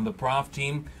see that on the PROF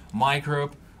team,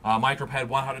 Microbe had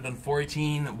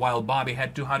 114, while Bobby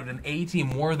had 280,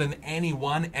 more than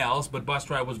anyone else. But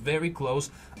Bustrai was very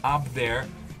close up there.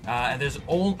 And there's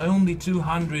only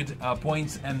 200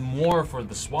 points and more for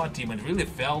the SWAT team. It really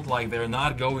felt like they're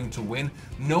not going to win,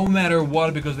 no matter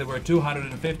what, because they were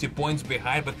 250 points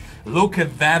behind. But look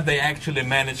at that, they actually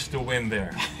managed to win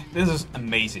there. This is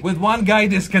amazing. With one guy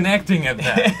disconnecting at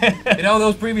that. You know,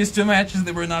 those previous 2 matches,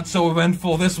 they were not so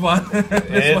eventful. This one,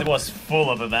 It was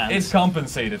full of events. it's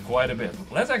compensated quite a bit.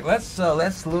 Let's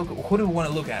look. Who do we want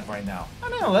to look at right now? I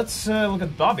don't know, let's look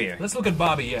at Bobby here. Let's look at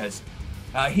Bobby. Yes,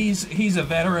 he's a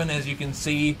veteran, as you can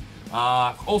see.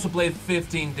 Also played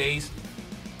 15 days,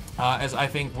 as I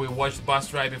think we watched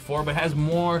Bustrai before, but has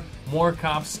more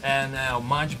cups and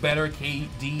much better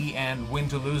KD and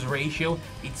win-to-lose ratio.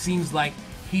 It seems like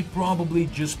he probably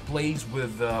just plays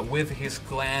with his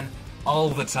clan all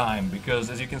the time, because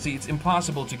as you can see, it's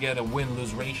impossible to get a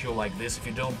win-lose ratio like this if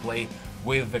you don't play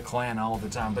with the clan all the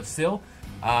time. But still,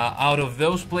 out of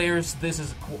those players, this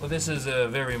is a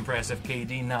very impressive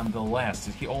KD nonetheless.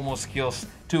 He almost kills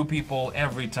 2 people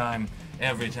every time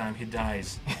he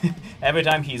dies. Every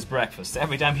time he eats breakfast,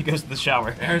 every time he goes to the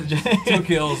shower. There's just 2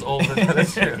 kills all the time.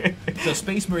 That's true. So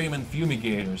Space Marine and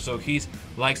Fumigator. So he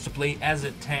likes to play as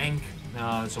a tank,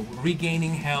 so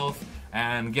regaining health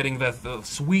and getting that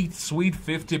sweet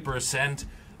 50%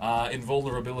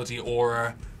 invulnerability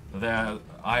aura that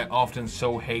I often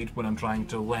so hate when I'm trying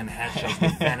to land headshots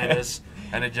with Thanatos,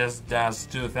 and it just does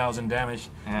 2,000 damage,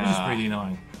 which is pretty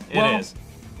annoying. It is.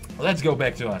 Let's go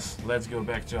back to us. Let's go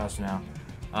back to us now.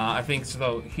 I think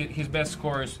so. His best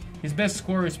score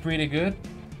is pretty good.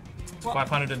 It's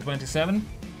 527.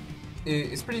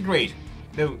 It's pretty great.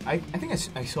 Though I think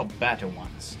I saw better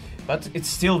ones, but it's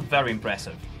still very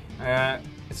impressive.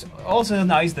 It's also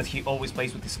nice that he always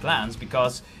plays with his clans,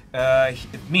 because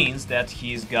it means that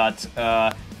he's got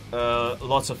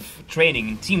lots of training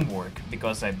in teamwork,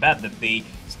 because I bet that they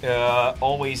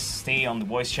always stay on the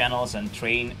voice channels and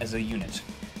train as a unit.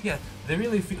 Yeah, it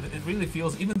really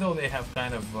feels, even though they have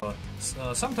kind of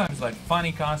sometimes like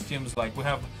funny costumes, like we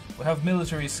have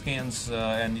military skins,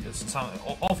 and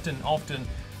often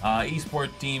esport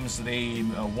teams, they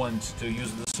want to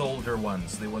use the soldier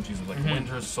ones. They want to use like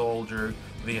Winter Soldier,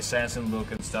 the assassin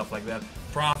look and stuff like that.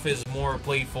 PROF is more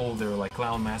playful. They're like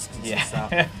clown masks and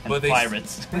stuff. and But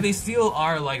pirates. But they still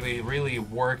are like, they really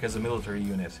work as a military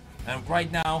unit. And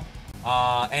right now,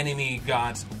 enemy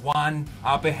got 1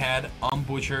 up ahead,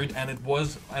 unbutchered,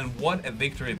 and what a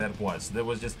victory that was. There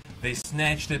was just, they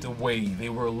snatched it away. They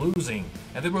were losing,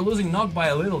 and they were losing not by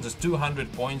a little, just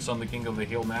 200 points on the King of the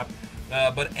Hill map.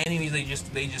 But enemies,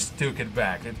 they just took it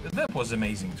back. That was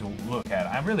amazing to look at.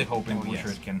 I'm really hoping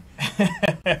Butchered can.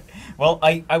 Well,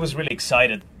 I was really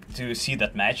excited to see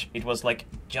that match. It was like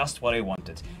just what I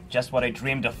wanted, just what I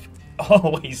dreamed of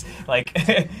always. Like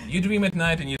You dream at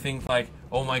night and you think like,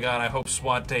 oh my god, I hope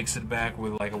SWAT takes it back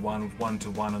with like a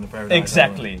 1-1 on the Paradise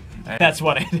exactly. Island. That's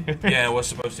what I do. Yeah, it was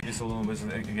supposed to be Saloon, but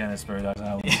again, it's Paradise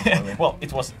Island. Well,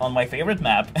 it was on my favorite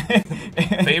map.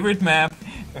 Favorite map,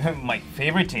 My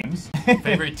favorite teams.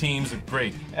 favorite teams,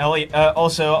 great.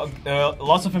 Also,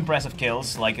 lots of impressive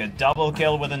kills, like a double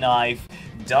kill with a knife,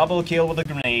 double kill with a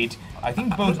grenade. I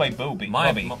think both by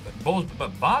Bobby.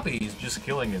 But Bobby is just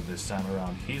killing it this time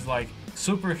around. He's like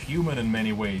superhuman in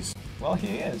many ways. Well,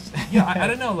 he is. Yeah, I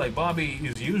don't know. Like Bobby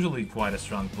is usually quite a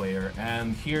strong player,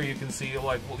 and here you can see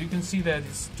you can see that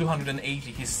it's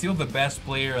 280. He's still the best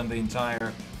player on the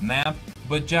entire map,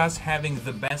 but just having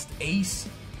the best ace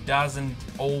doesn't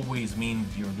always mean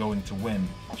you're going to win.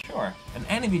 Sure. An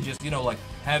enemy just like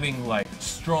having like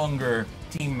stronger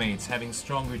teammates, having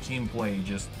stronger team play,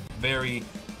 just very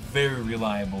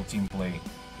reliable team play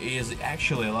is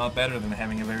actually a lot better than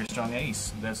having a very strong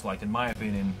ace. That's like, in my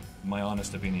opinion, my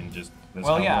honest opinion, just that's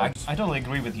Well, how it yeah, works. I totally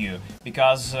agree with you,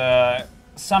 because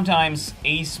sometimes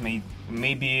ace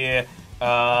may be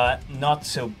not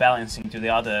so balancing to the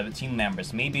other team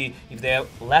members. Maybe if they're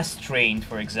less trained,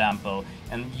 for example,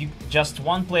 and just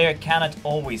one player cannot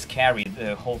always carry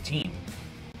the whole team.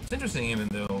 It's interesting even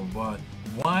though, but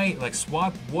why, like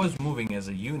SWAT was moving as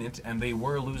a unit and they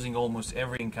were losing almost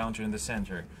every encounter in the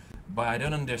center, but I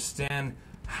don't understand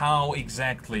how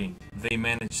exactly they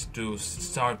managed to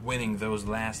start winning those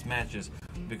last matches,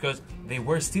 because they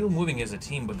were still moving as a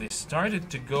team, but they started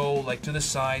to go like to the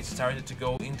side, started to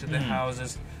go into the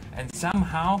houses, and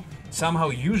somehow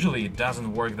usually it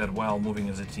doesn't work that well moving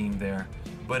as a team there,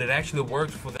 but it actually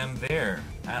worked for them there.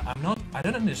 I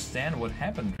don't understand what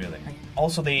happened really.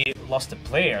 Also, they lost a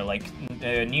player like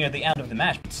near the end of the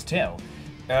match, but still.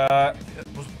 It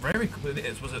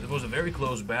was a very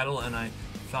close battle, and I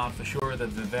thought for sure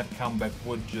that that comeback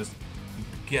would just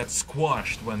get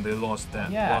squashed when they lost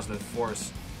that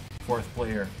fourth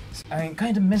player. I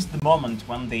kind of missed the moment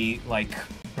when they like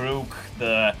broke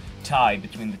the tie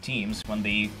between the teams, when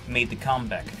they made the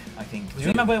comeback. I think. Do you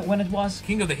remember when it was?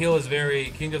 King of the Hill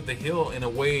in a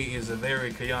way is a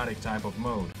very chaotic type of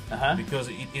mode, because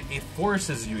it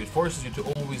forces you to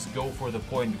always go for the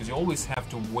point, because you always have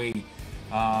to weigh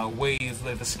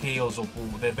the scales of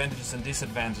the advantages and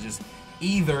disadvantages.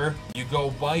 Either you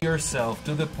go by yourself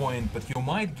to the point, but you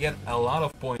might get a lot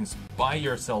of points by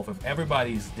yourself if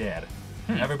everybody's dead.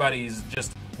 Everybody's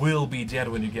just will be dead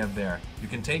when you get there. You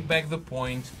can take back the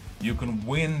point. You can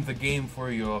win the game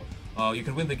for your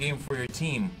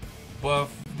team. But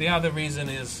the other reason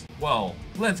is, well,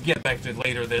 let's get back to it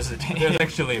later. There's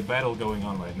actually a battle going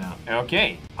on right now.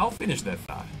 Okay. I'll finish that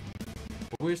thought.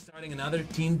 We're starting another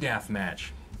team deathmatch.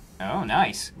 Oh,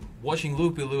 nice. Watching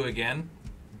Loopy Loo again.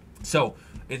 So,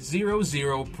 it's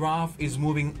 0-0, Prof is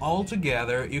moving all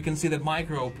together. You can see that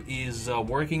Microbe is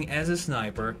working as a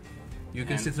sniper. You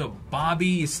can see, so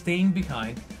Bobby is staying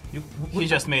behind. He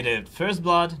just made a first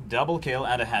blood, double kill,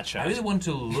 and a headshot. I really want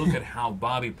to look at how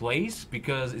Bobby plays,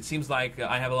 because it seems like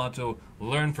I have a lot to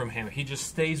learn from him. He just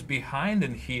stays behind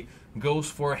and he goes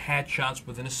for headshots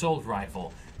with an assault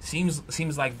rifle. Seems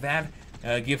like that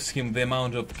gives him the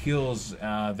amount of kills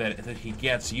that he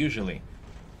gets usually.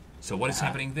 So what is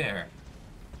happening there?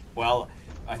 Well,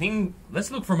 I think...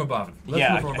 Let's look from above.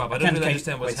 I don't really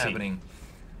understand what's happening.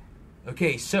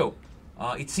 Okay, so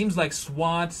it seems like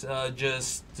SWAT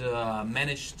just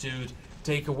managed to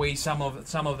take away some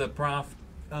of the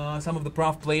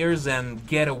Prof players and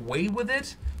get away with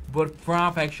it, but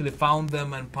Prof actually found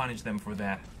them and punished them for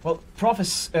that. Well, Prof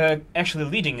is actually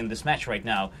leading in this match right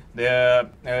now. The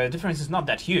difference is not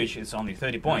that huge. It's only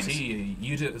 30 points.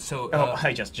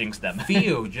 I just jinxed them.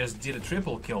 Theo just did a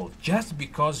triple kill just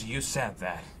because you said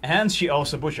that. And she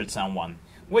also butchered someone,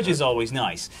 which is always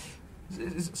nice.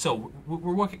 So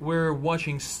we're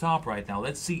watching Stop right now.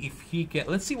 Let's see if he can.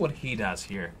 Let's see what he does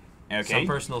here. Okay. Some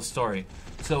personal story.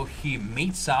 So he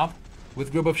meets up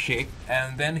with group of shit,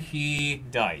 and then he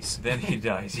dies.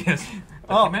 Yes.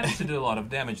 But he managed to do a lot of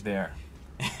damage there.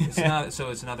 So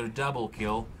it's another double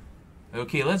kill.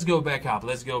 Okay, let's go back up.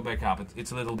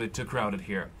 It's a little bit too crowded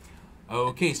here.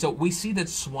 Okay, so we see that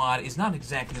SWAT is not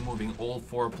exactly moving all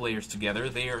four players together.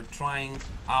 They are trying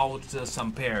out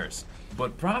some pairs.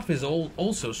 But Prof is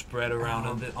also spread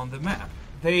around on the map.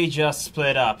 They just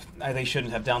split up. They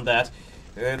shouldn't have done that.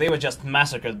 They were just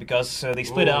massacred because they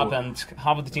split up, and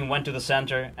half of the team went to the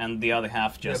center and the other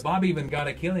half just... Yeah, Bobby even got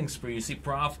a killing spree. You see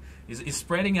Prof is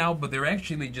spreading out, but they're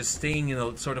actually just staying in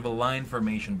a sort of a line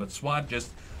formation. But SWAT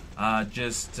just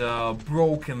just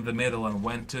broke in the middle and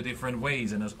went two different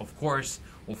ways. And of course,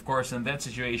 in that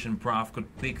situation, Prof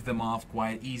could pick them off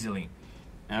quite easily.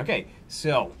 Okay,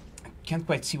 so I can't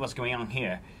quite see what's going on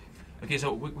here. Okay,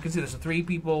 so we can see there's three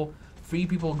people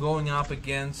going up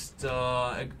against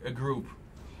a group.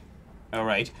 All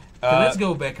right. So let's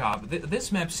go back up.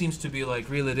 This map seems to be like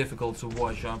really difficult to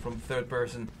watch from third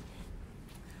person.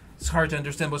 It's hard to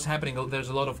understand what's happening. There's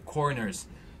a lot of corners.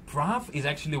 Prof is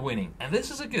actually winning, and this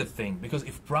is a good thing because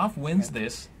if Prof wins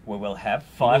this, we will have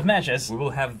 5 matches. We will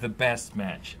have the best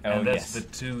match, Oh, and that's yes.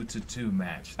 the 2-2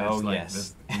 match. That's Oh, like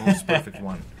yes. the most perfect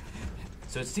one.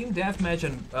 So it's team deathmatch,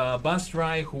 and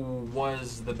Bastrai, who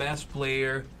was the best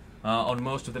player on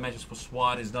most of the matches for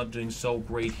SWAT, is not doing so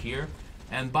great here.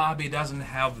 And Bobby doesn't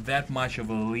have that much of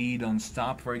a lead on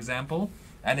stop, for example,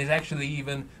 and is actually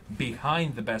even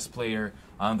behind the best player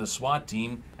on the SWAT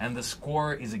team. And the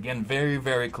score is again very,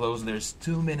 very close. There's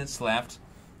 2 minutes left.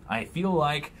 I feel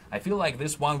like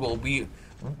this one will be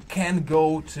can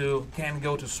go to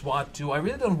SWAT too. I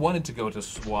really don't want it to go to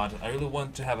SWAT. I really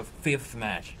want to have a 5th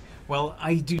match. Well,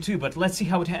 I do too, but let's see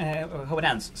how it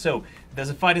ends. So, there's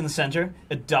a fight in the center,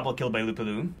 a double kill by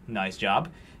Lupaloo. Nice job.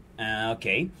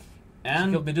 Okay.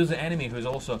 And Killed Medusa enemy, who's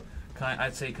also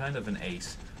I'd say kind of an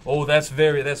ace. Oh, that's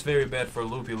very bad for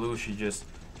Lupaloo. She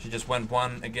just went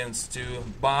 1 against 2.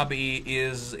 Bobby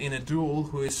is in a duel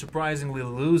who is surprisingly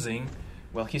losing.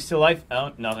 well, he's still alive.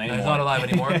 Oh, not anymore. No, he's not alive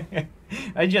anymore.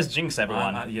 I just jinx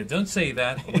everyone. Yeah, don't say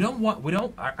that.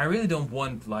 I really don't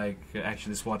want like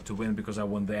actually SWAT to win because I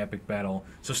won the epic battle.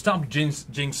 So stop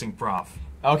jinxing Prof.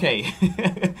 Okay,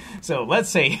 so let's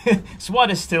say SWAT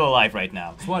is still alive right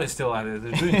now. SWAT is still alive.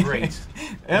 They're doing great.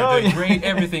 Oh, They're doing great.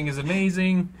 Everything is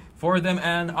amazing for them.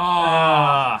 And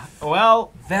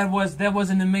well, that was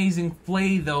an amazing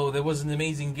play though. That was an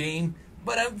amazing game.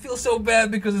 But I feel so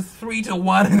bad because it's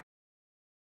 3-1.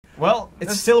 well, it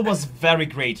still was very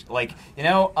great. Like, you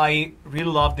know, I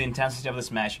really loved the intensity of this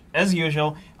match. As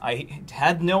usual, I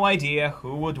had no idea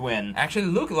who would win. Actually,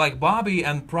 look, like Bobby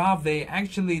and Prof, they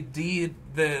actually did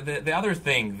the other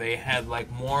thing. They had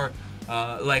like more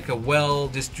like a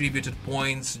well-distributed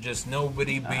points, just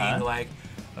nobody being like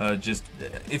just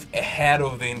if ahead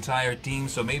of the entire team.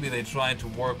 So maybe they tried to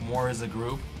work more as a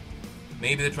group.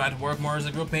 Maybe they tried to work more as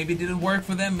a group. Maybe it didn't work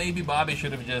for them. Maybe Bobby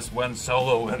should have just went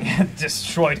solo and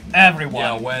Destroyed everyone.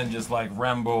 yeah, went just like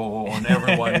Rambo on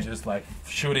everyone, just like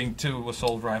shooting 2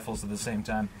 assault rifles at the same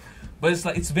time. But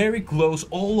it's very close.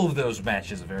 All of those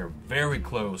matches are very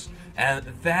close, and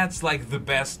that's like the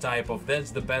best type of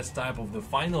the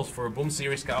finals for a Boom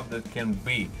Series Cup that can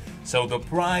be. So the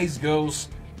prize goes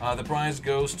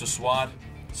to SWAT.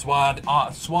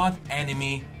 SWAT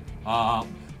enemy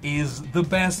is the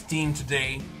best team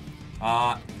today.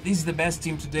 This is the best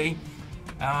team today.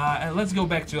 And let's go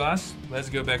back to us. Let's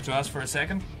go back to us for a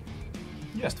second.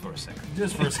 Just for a second.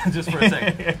 Just for a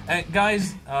second.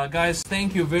 Guys,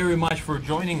 thank you very much for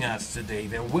joining us today.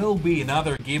 There will be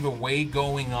another giveaway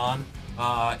going on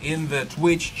in the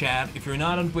Twitch chat. If you're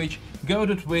not on Twitch, go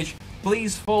to Twitch.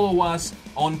 Please follow us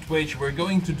on Twitch. We're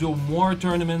going to do more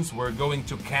tournaments. We're going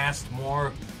to cast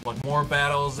more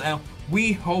battles, and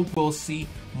we hope we'll see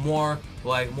more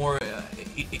like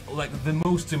the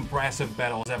most impressive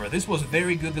battles ever. This was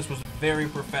very good. This was very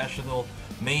professional.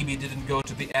 Maybe it didn't go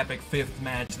to the epic 5th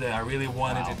match that I really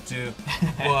wanted it to.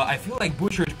 Well, I feel like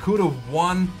Butchered could have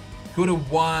won,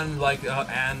 like,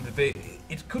 and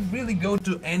it could really go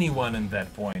to anyone in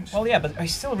that point. Well, yeah, but I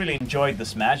still really enjoyed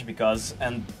this match because,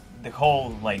 and the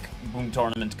whole like Boom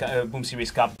tournament, Boom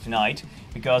Series Cup tonight,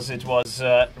 because it was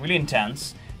really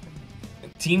intense.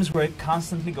 Teams were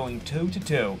constantly going toe to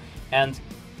toe, and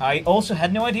I also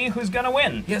had no idea who's gonna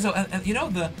win. Yeah, so and you know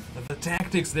the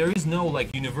tactics. There is no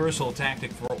like universal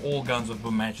tactic for all Guns of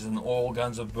Boom matches and all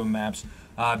Guns of Boom maps,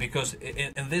 because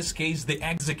in this case the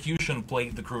execution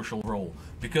played the crucial role.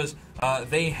 Because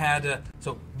they had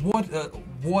so what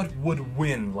would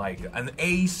win, like an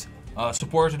ace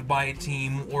supported by a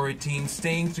team, or a team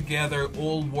staying together,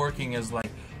 all working as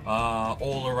like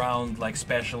all around like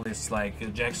specialists,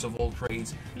 like jacks of all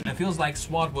trades. And it feels like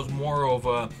SWAT was more of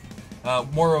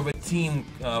a team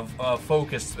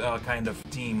focused kind of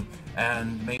team,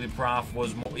 and maybe Prof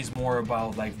is more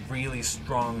about like really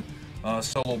strong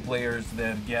solo players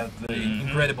that get the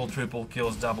incredible triple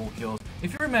kills, double kills.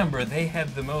 If you remember, they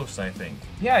had the most, I think.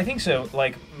 Yeah, I think so.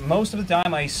 Like most of the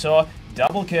time, I saw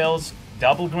double kills,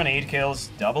 double grenade kills,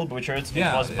 double butchered.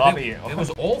 Yeah, it was Bobby. It was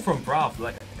all from Prof.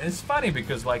 Like, and it's funny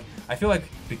because like I feel like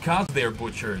because they're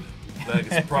butchered,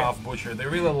 like it's Prof butchered, they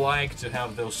really like to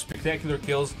have those spectacular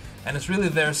kills, and it's really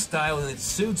their style and it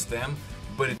suits them.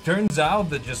 But it turns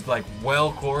out that just like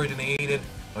well coordinated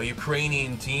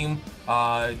Ukrainian team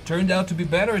turned out to be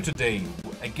better today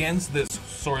against this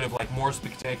sort of like more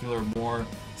spectacular, more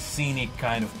scenic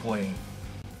kind of play.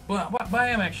 But I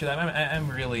am actually, I'm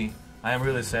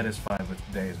really satisfied with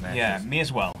today's matches. Yeah, me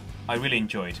as well. I really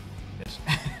enjoyed this.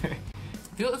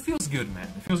 It feels good, man.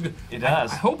 It feels good. It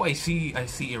does. I hope I see a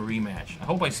rematch. I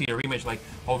hope I see a rematch like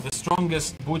of the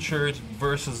strongest butchered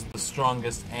versus the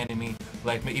strongest enemy.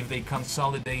 Like if they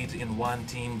consolidate in one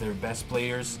team their best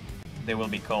players. They will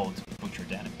be called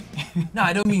Butchered Enemy. No,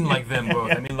 I don't mean like them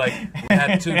both. I mean like we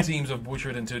had 2 teams of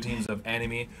butchered and 2 teams of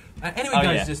enemy. Anyway,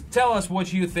 guys, yeah. just tell us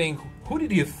what you think. Who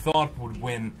did you thought would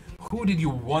win? Who did you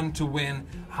want to win?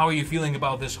 How are you feeling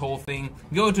about this whole thing?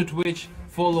 Go to Twitch,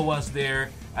 follow us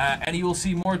there, and you will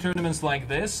see more tournaments like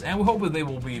this. And we hope that they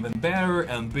will be even better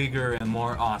and bigger and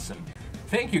more awesome.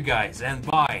 Thank you, guys, and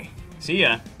bye. See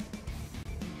ya.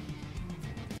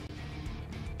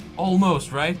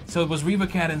 Almost, right? So it was Reva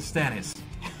Cat and Stannis.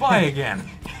 Bye again.